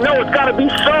 cause you know it's gotta be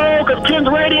so, cause Ken's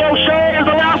radio show is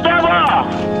the last ever.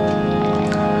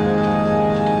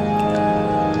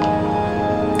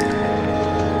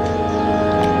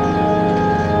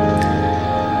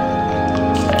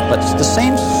 But it's the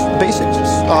same basic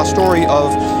story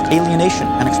of alienation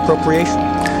and expropriation.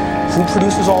 Who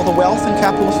produces all the wealth in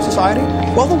capitalist society?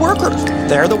 Well, the workers.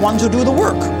 They're the ones who do the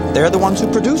work. They're the ones who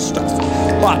produce stuff.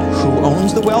 But who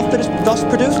owns the wealth that is thus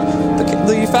produced?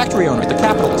 The factory owner, the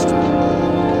capitalist.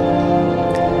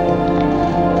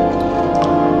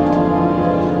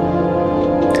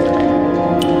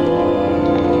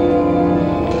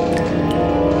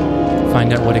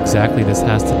 Find out what exactly this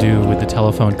has to do with the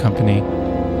telephone company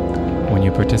when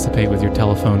you participate with your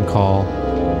telephone call.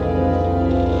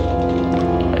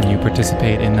 And you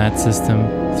participate in that system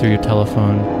through your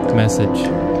telephone message.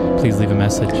 Please leave a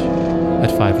message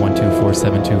at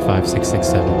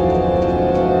 512-472-5667.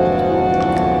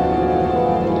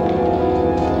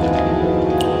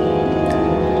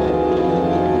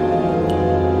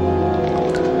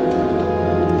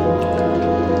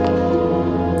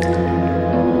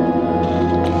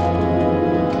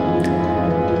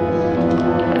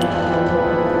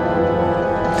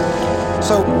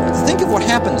 So think of what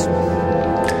happens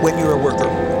when you're a worker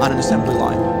on an assembly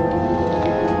line.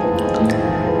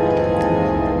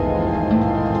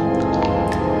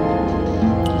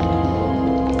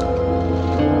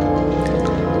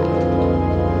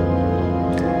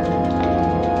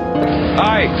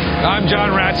 Hi, I'm John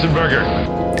Ratzenberger.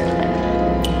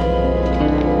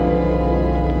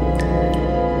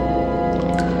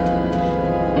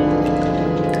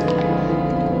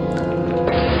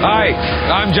 Hi,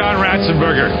 I'm John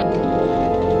Ratzenberger.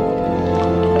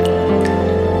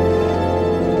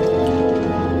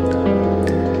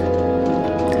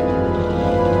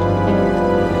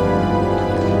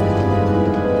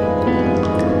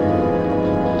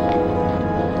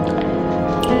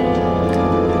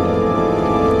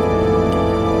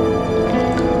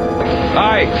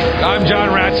 Hi, I'm John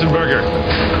Ratzenberger.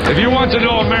 If you want to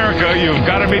know America, you've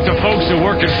got to meet the folks who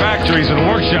work in factories and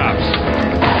workshops.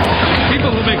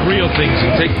 People who make real things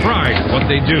and take pride in what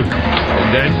they do.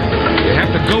 And then you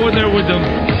have to go in there with them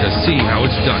to see how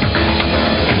it's done.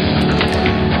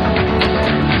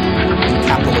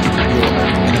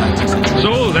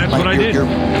 So that's what I did.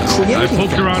 I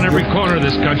poked around every corner of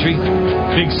this country.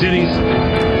 Big cities,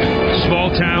 small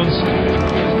towns,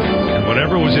 and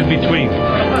whatever was in between.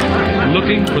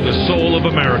 Looking for the soul of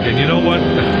America. And you know what?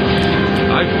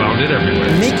 I found it everywhere.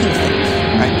 Making things,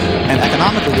 right? And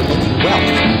economically, you're making wealth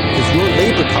because your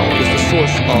labor power is the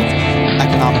source of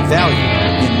economic value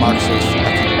in Marxist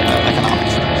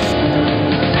economics.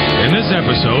 In this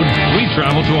episode, we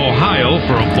travel to Ohio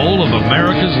for a bowl of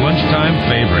America's lunchtime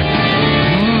favorite.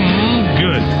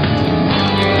 Good.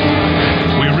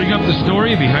 We ring up the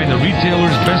story behind the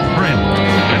retailer's best friend,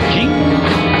 the king.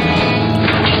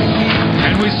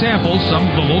 And we sample some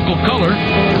of the local color,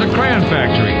 the crayon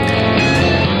factory.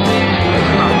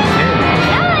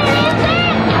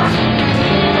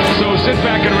 So sit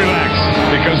back and relax,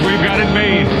 because we've got it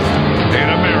made in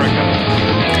America.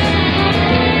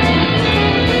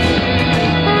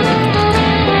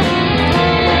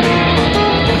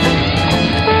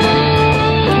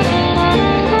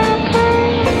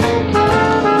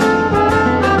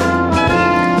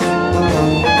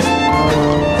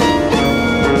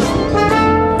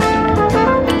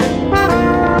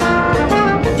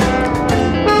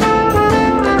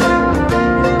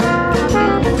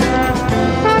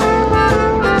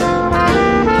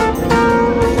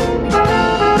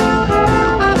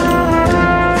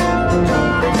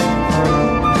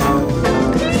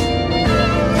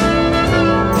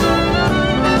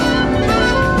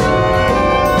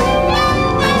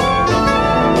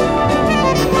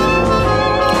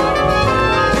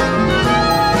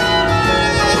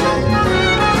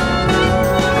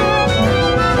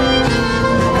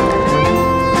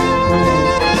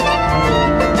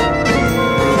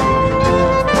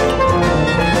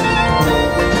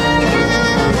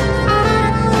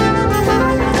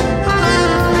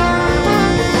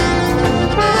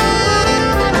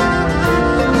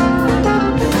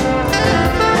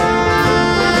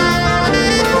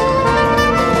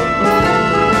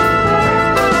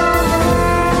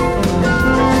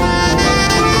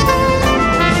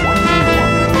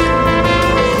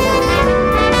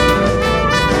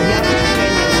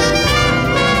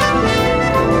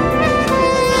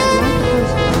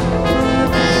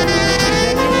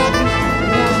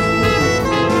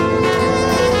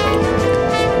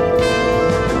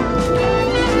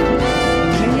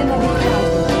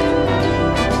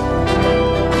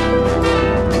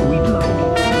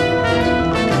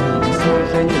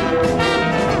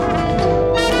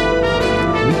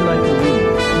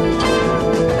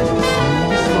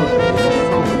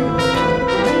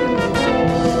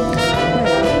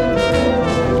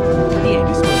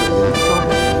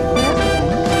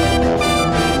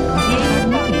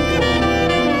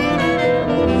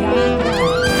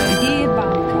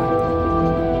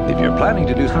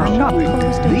 shopping.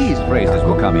 These phrases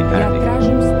will come in handy.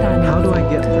 How do I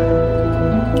get there?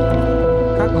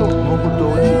 Kako mogu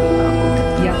doći do tamo?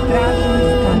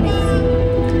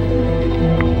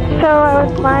 So I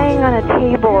was lying on a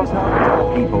table,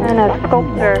 and a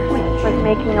sculptor was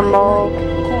making a mold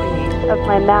of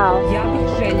my mouth.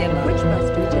 Which bus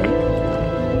do you take?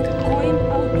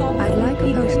 I'd like a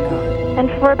postcard. And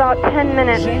for about 10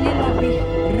 minutes,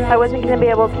 I wasn't going to be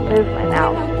able to move my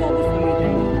mouth.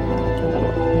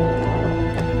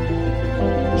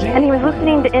 And he was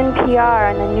listening to NPR,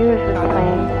 and the news was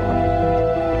playing.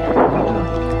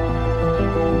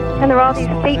 And there were all these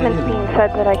statements being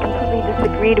said that I completely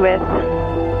disagreed with.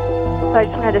 So I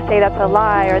just wanted to say that's a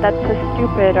lie, or that's so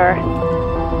stupid, or...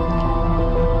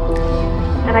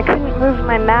 And I couldn't move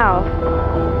my mouth.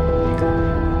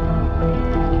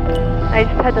 I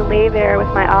just had to lay there with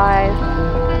my eyes,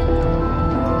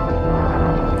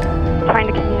 trying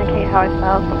to communicate how I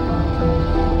felt.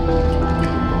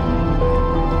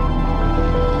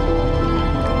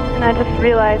 And I just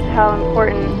realized how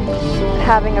important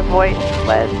having a voice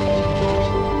was.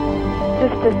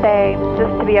 Just to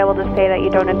be able to say that you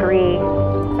don't agree,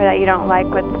 or that you don't like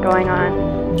what's going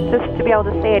on. Just to be able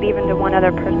to say it even to one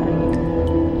other person.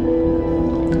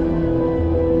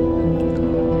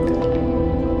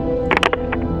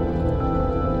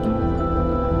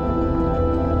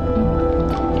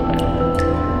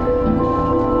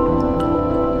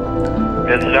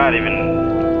 It's not even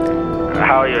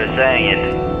how you're saying it.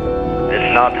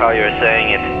 It's not how you're saying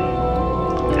it.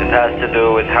 It has to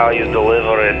do with how you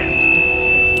deliver it.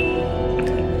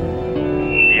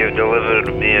 You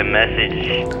delivered me a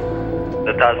message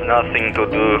that has nothing to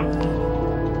do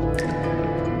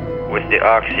with the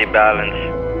oxy balance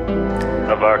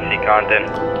of OxyContin.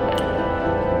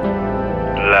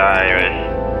 Liars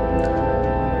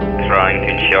trying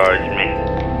to charge me.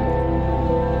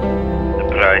 The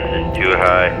price is too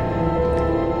high.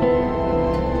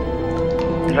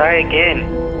 Try again.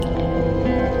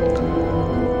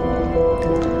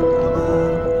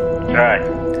 Try.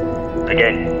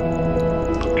 Again.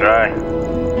 Try.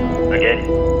 Again.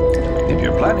 If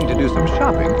you're planning to do some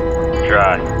shopping,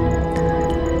 try.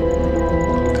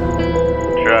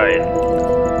 Try it.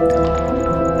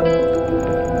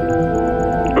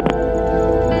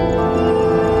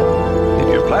 If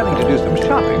you're planning to do some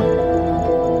shopping,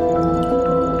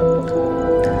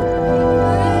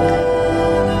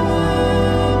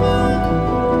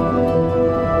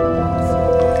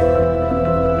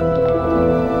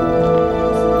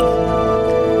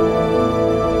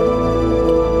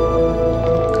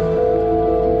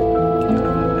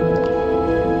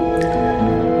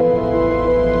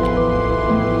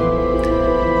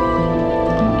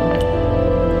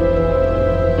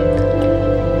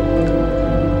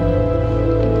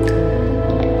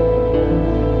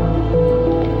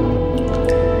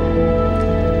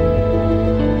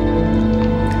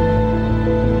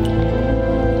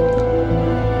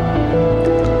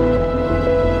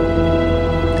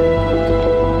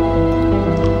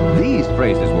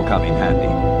 come in handy.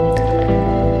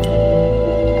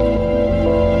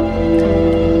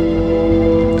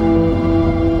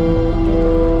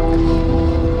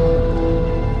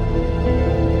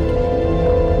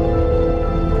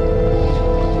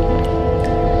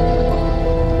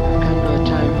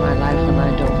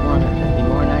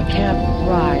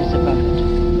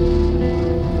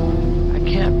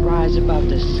 Above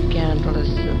the scandalous,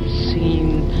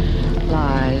 obscene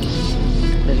lies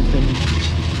that have been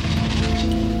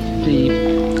the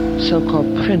so-called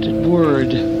printed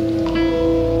word.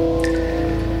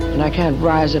 And I can't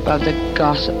rise above the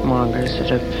gossip mongers that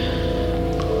have,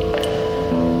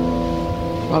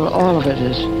 well, all of it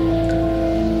has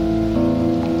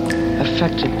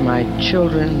affected my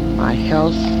children, my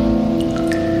health,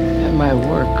 and my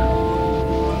work.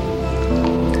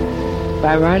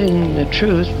 By writing the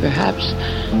truth, perhaps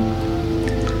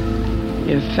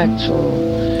the effects will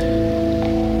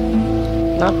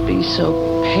not be so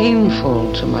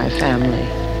painful to my family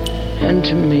and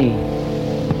to me.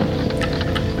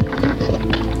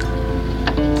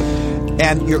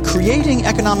 And you're creating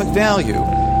economic value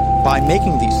by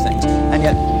making these things, and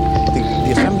yet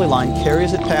the assembly line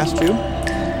carries it past you,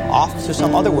 off to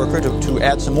some other worker to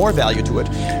add some more value to it,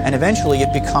 and eventually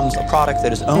it becomes a product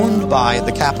that is owned by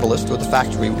the capitalist or the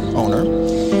factory owner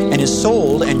and is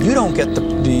sold, and you don't get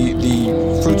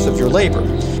the fruits of your labor.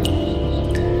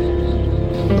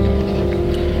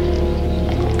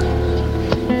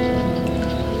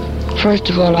 First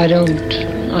of all, I don't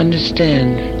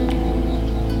understand.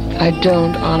 I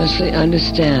don't honestly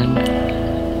understand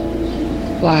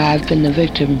why I've been the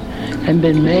victim and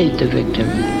been made the victim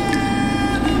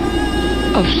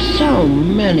of so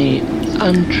many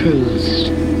untruths.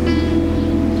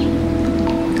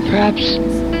 Perhaps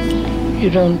you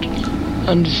don't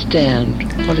understand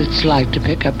what it's like to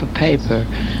pick up a paper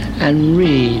and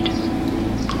read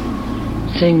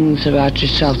things about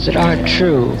yourself that aren't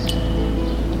true.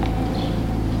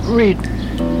 Read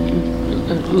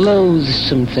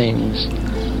loathsome things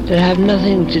that have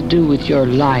nothing to do with your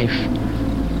life,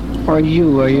 or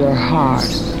you, or your heart,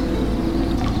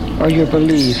 or your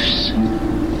beliefs,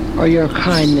 or your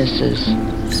kindnesses,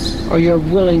 or your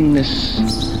willingness.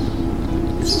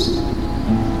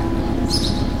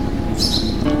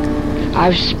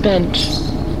 I've spent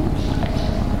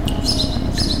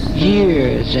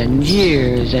years and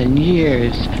years and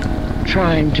years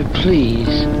trying to please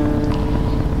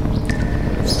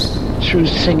through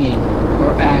singing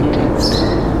or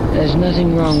acting. There's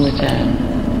nothing wrong with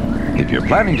that. If you're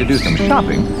planning to do some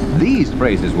shopping, these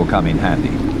phrases will come in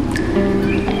handy.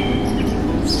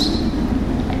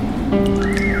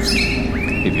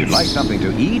 If you'd like something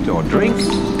to eat or drink,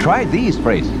 try these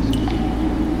phrases.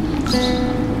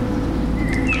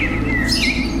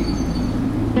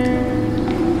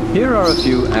 Here are a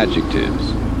few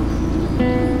adjectives.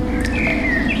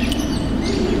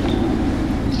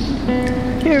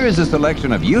 Here is a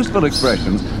selection of useful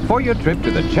expressions for your trip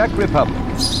to the Czech Republic.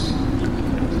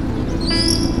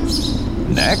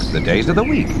 Next, the days of the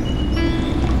week.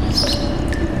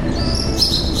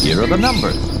 Here are the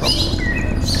numbers.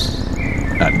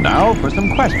 And now for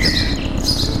some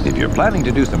questions. If you're planning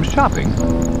to do some shopping,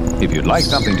 if you'd like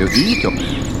something to eat,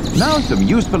 now some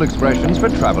useful expressions for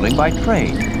traveling by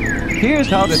train.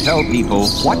 Here's how to tell people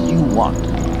what you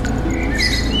want.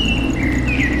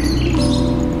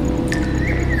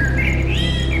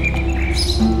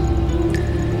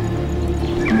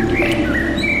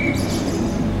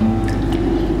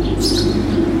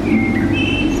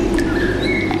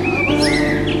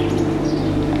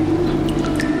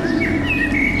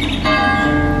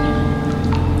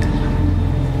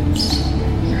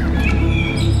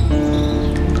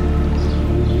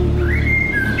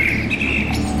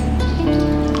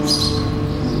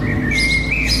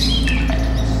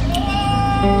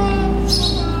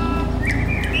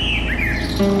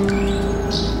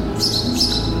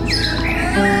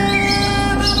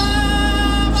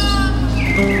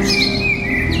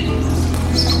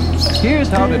 Here's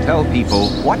how to tell people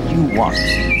what you want.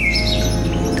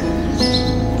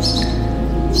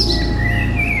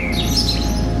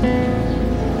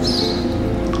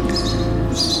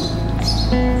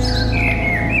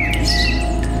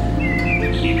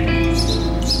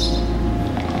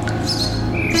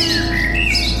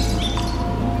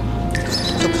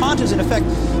 So Kant is in effect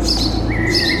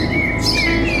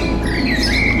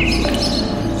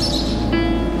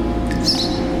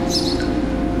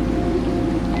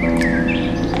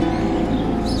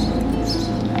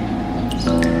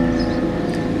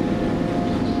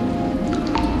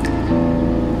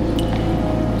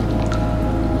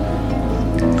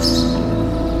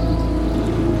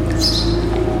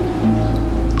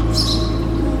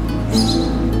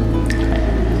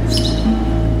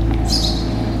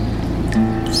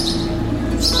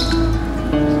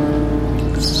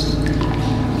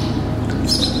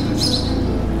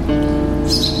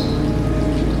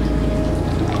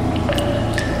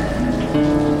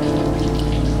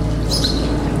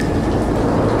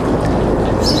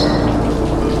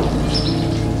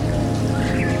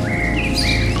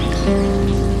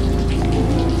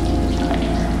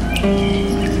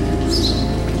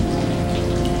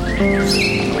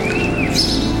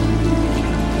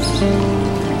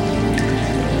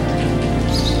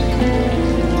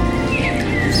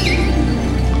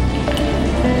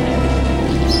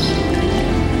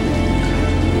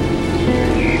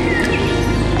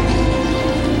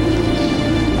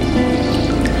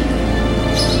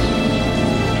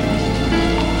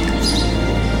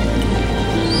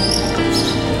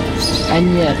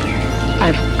and yet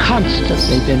I've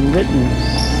constantly been written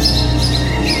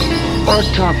or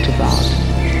talked about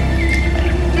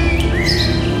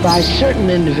by certain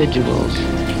individuals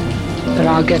that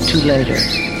I'll get to later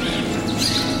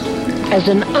as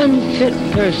an unfit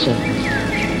person.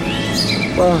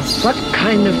 Well, what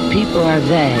kind of people are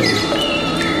they?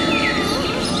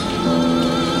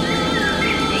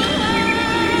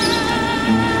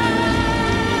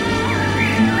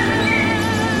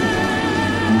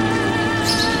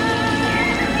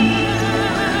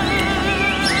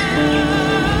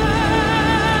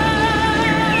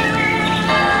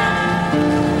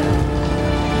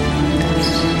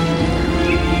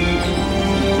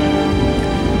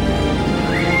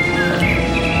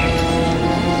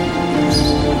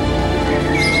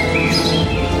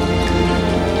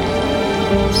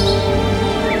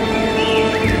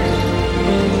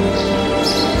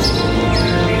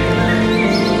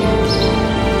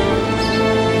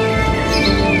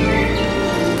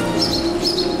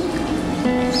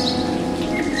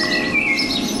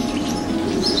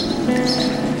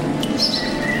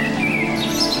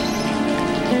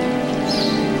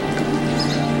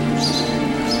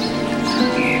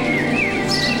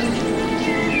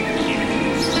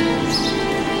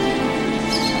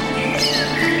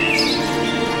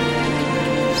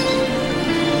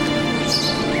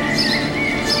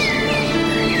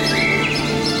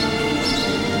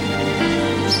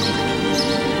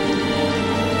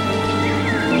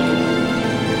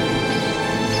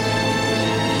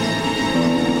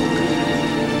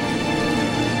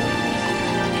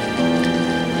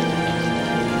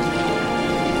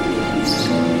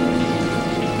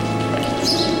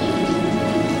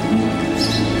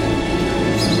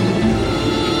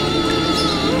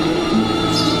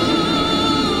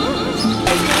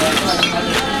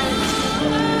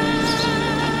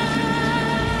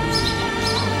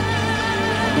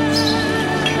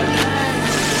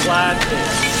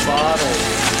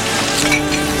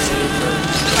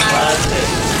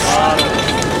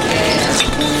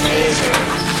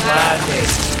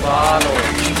 bottles,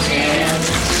 cans,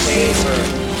 paper,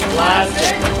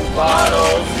 plastic,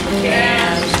 bottles,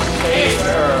 cans,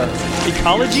 paper.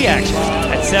 Ecology Action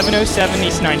at 707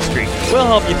 East 9th Street. We'll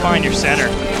help you find your center.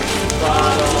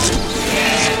 Bottles,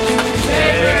 cans,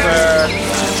 paper.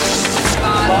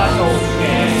 Bottles,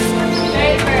 cans,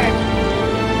 paper.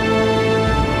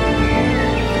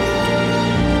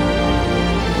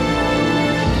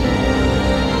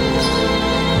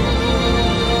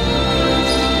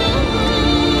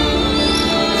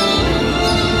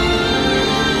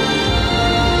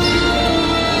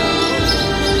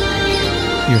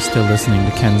 You're still listening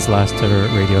to Ken's Last Ever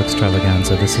Radio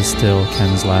Extravaganza. This is still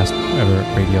Ken's Last Ever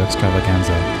Radio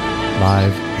Extravaganza.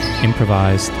 Live,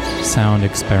 improvised, sound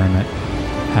experiment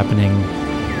happening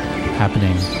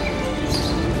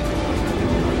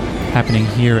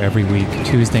here every week,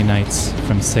 Tuesday nights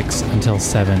from 6 until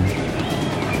 7.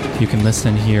 You can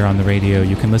listen here on the radio.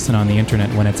 You can listen on the internet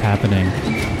when it's happening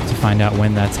to find out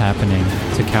when that's happening,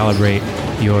 to calibrate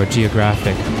your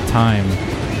geographic, time,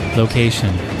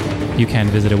 location. You can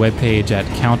visit a webpage at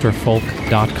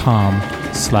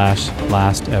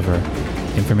counterfolk.com/lastever.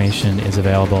 Information is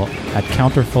available at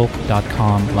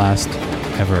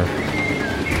counterfolk.com/lastever.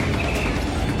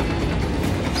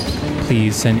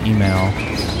 Please send email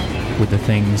with the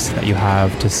things that you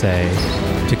have to say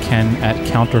to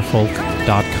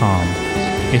ken@counterfolk.com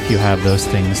if you have those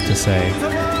things to say.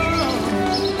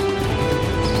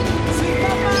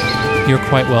 You're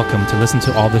quite welcome to listen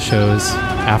to all the shows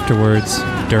afterwards,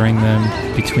 during them,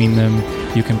 between them.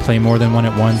 You can play more than one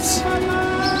at once.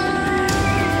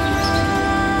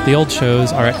 The old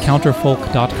shows are at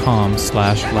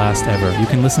counterfolk.com/lastever. You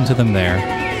can listen to them there.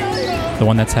 The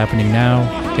one that's happening now,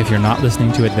 if you're not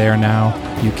listening to it there now,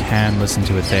 you can listen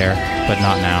to it there, but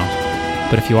not now.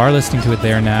 But if you are listening to it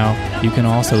there now, you can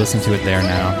also listen to it there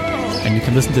now. And you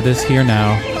can listen to this here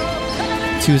now,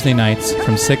 Tuesday nights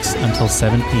from 6 until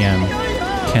 7 p.m.,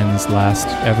 Ken's Last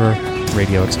Ever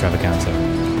Radio Extravaganza.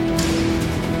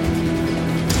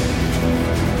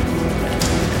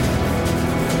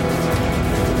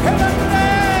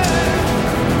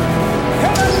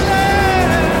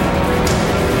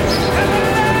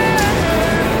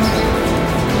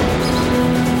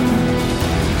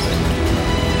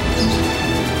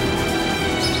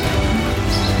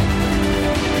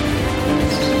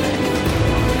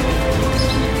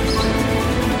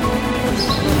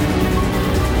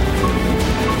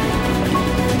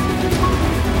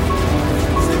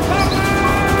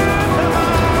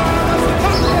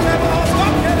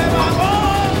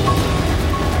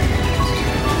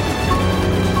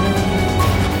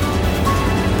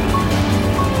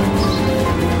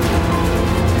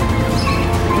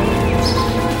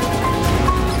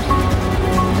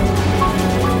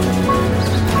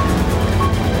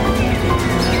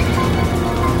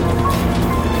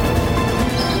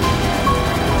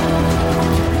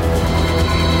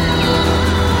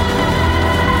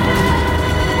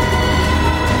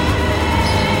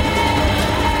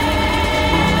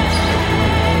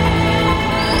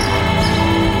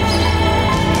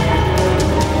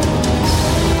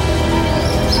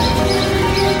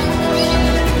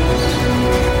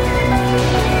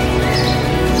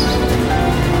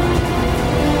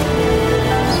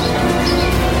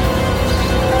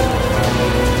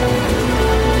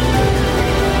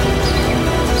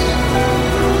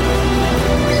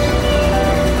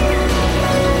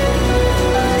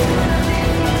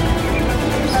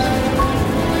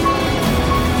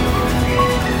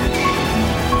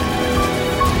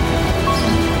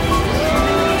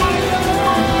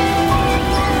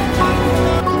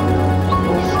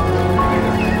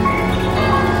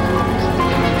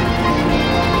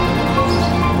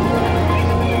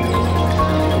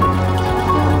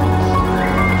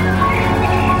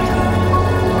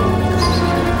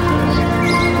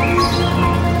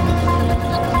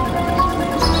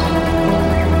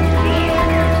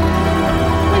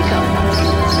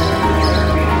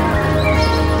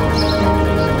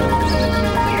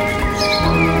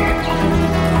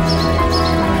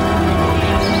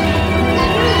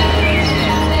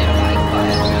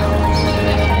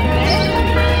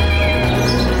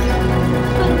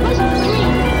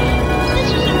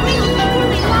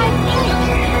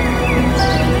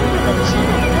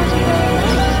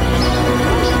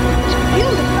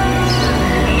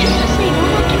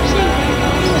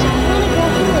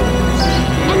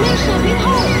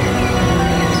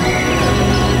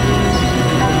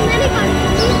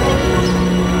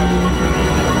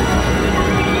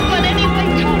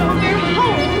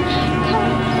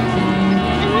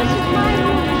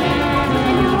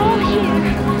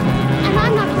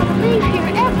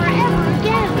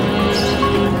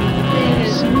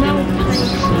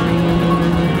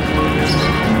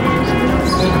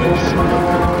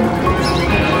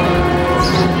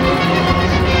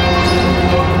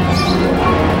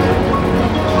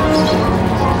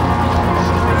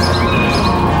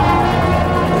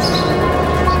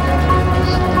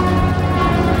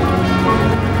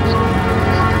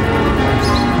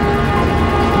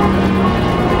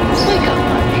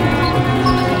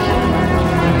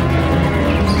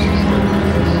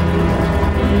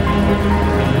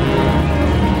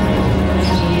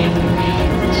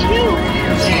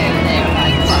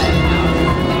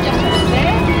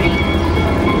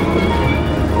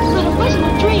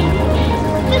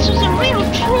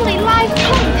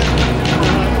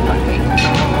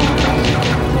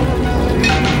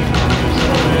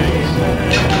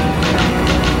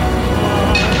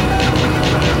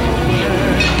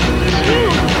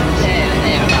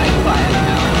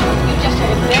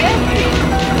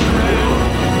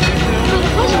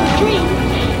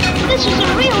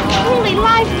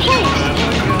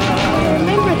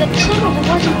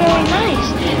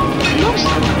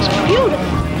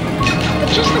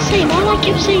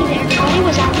 see there, Cody,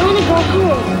 was I want to go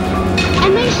home.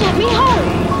 And they sent me home.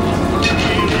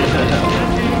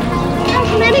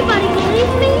 Doesn't anybody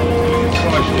believe me? Of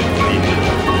course you believe it.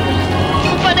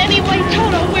 But anyway,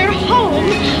 Toto, we're home.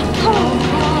 Home.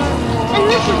 And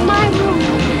this is my room.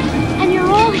 And you're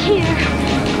all here.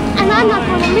 And I'm not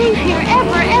going to leave here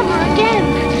ever, ever again.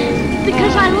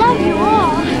 Because I love you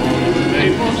all.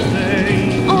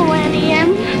 Oh, Annie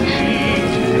M.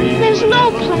 There's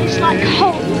no place like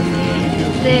home.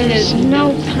 There's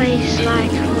no place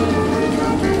like home.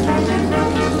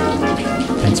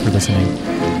 Thanks for listening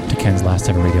to Ken's Last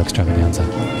Ever Radio Extravaganza.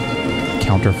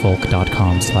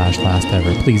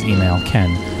 Counterfolk.com/lastever. Please email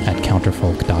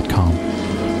ken@counterfolk.com.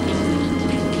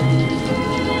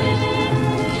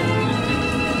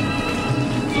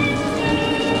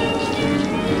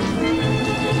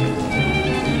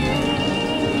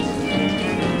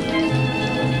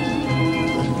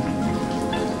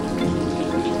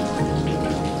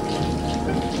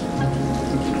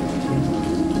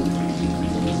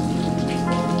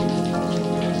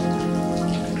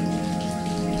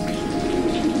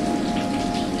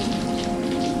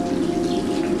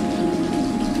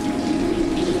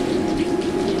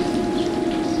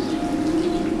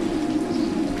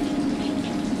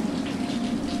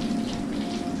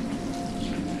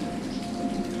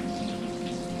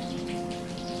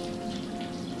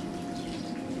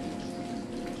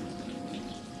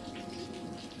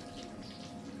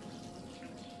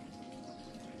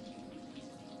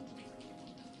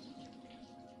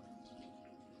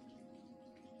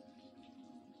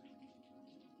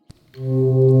 Mm-hmm.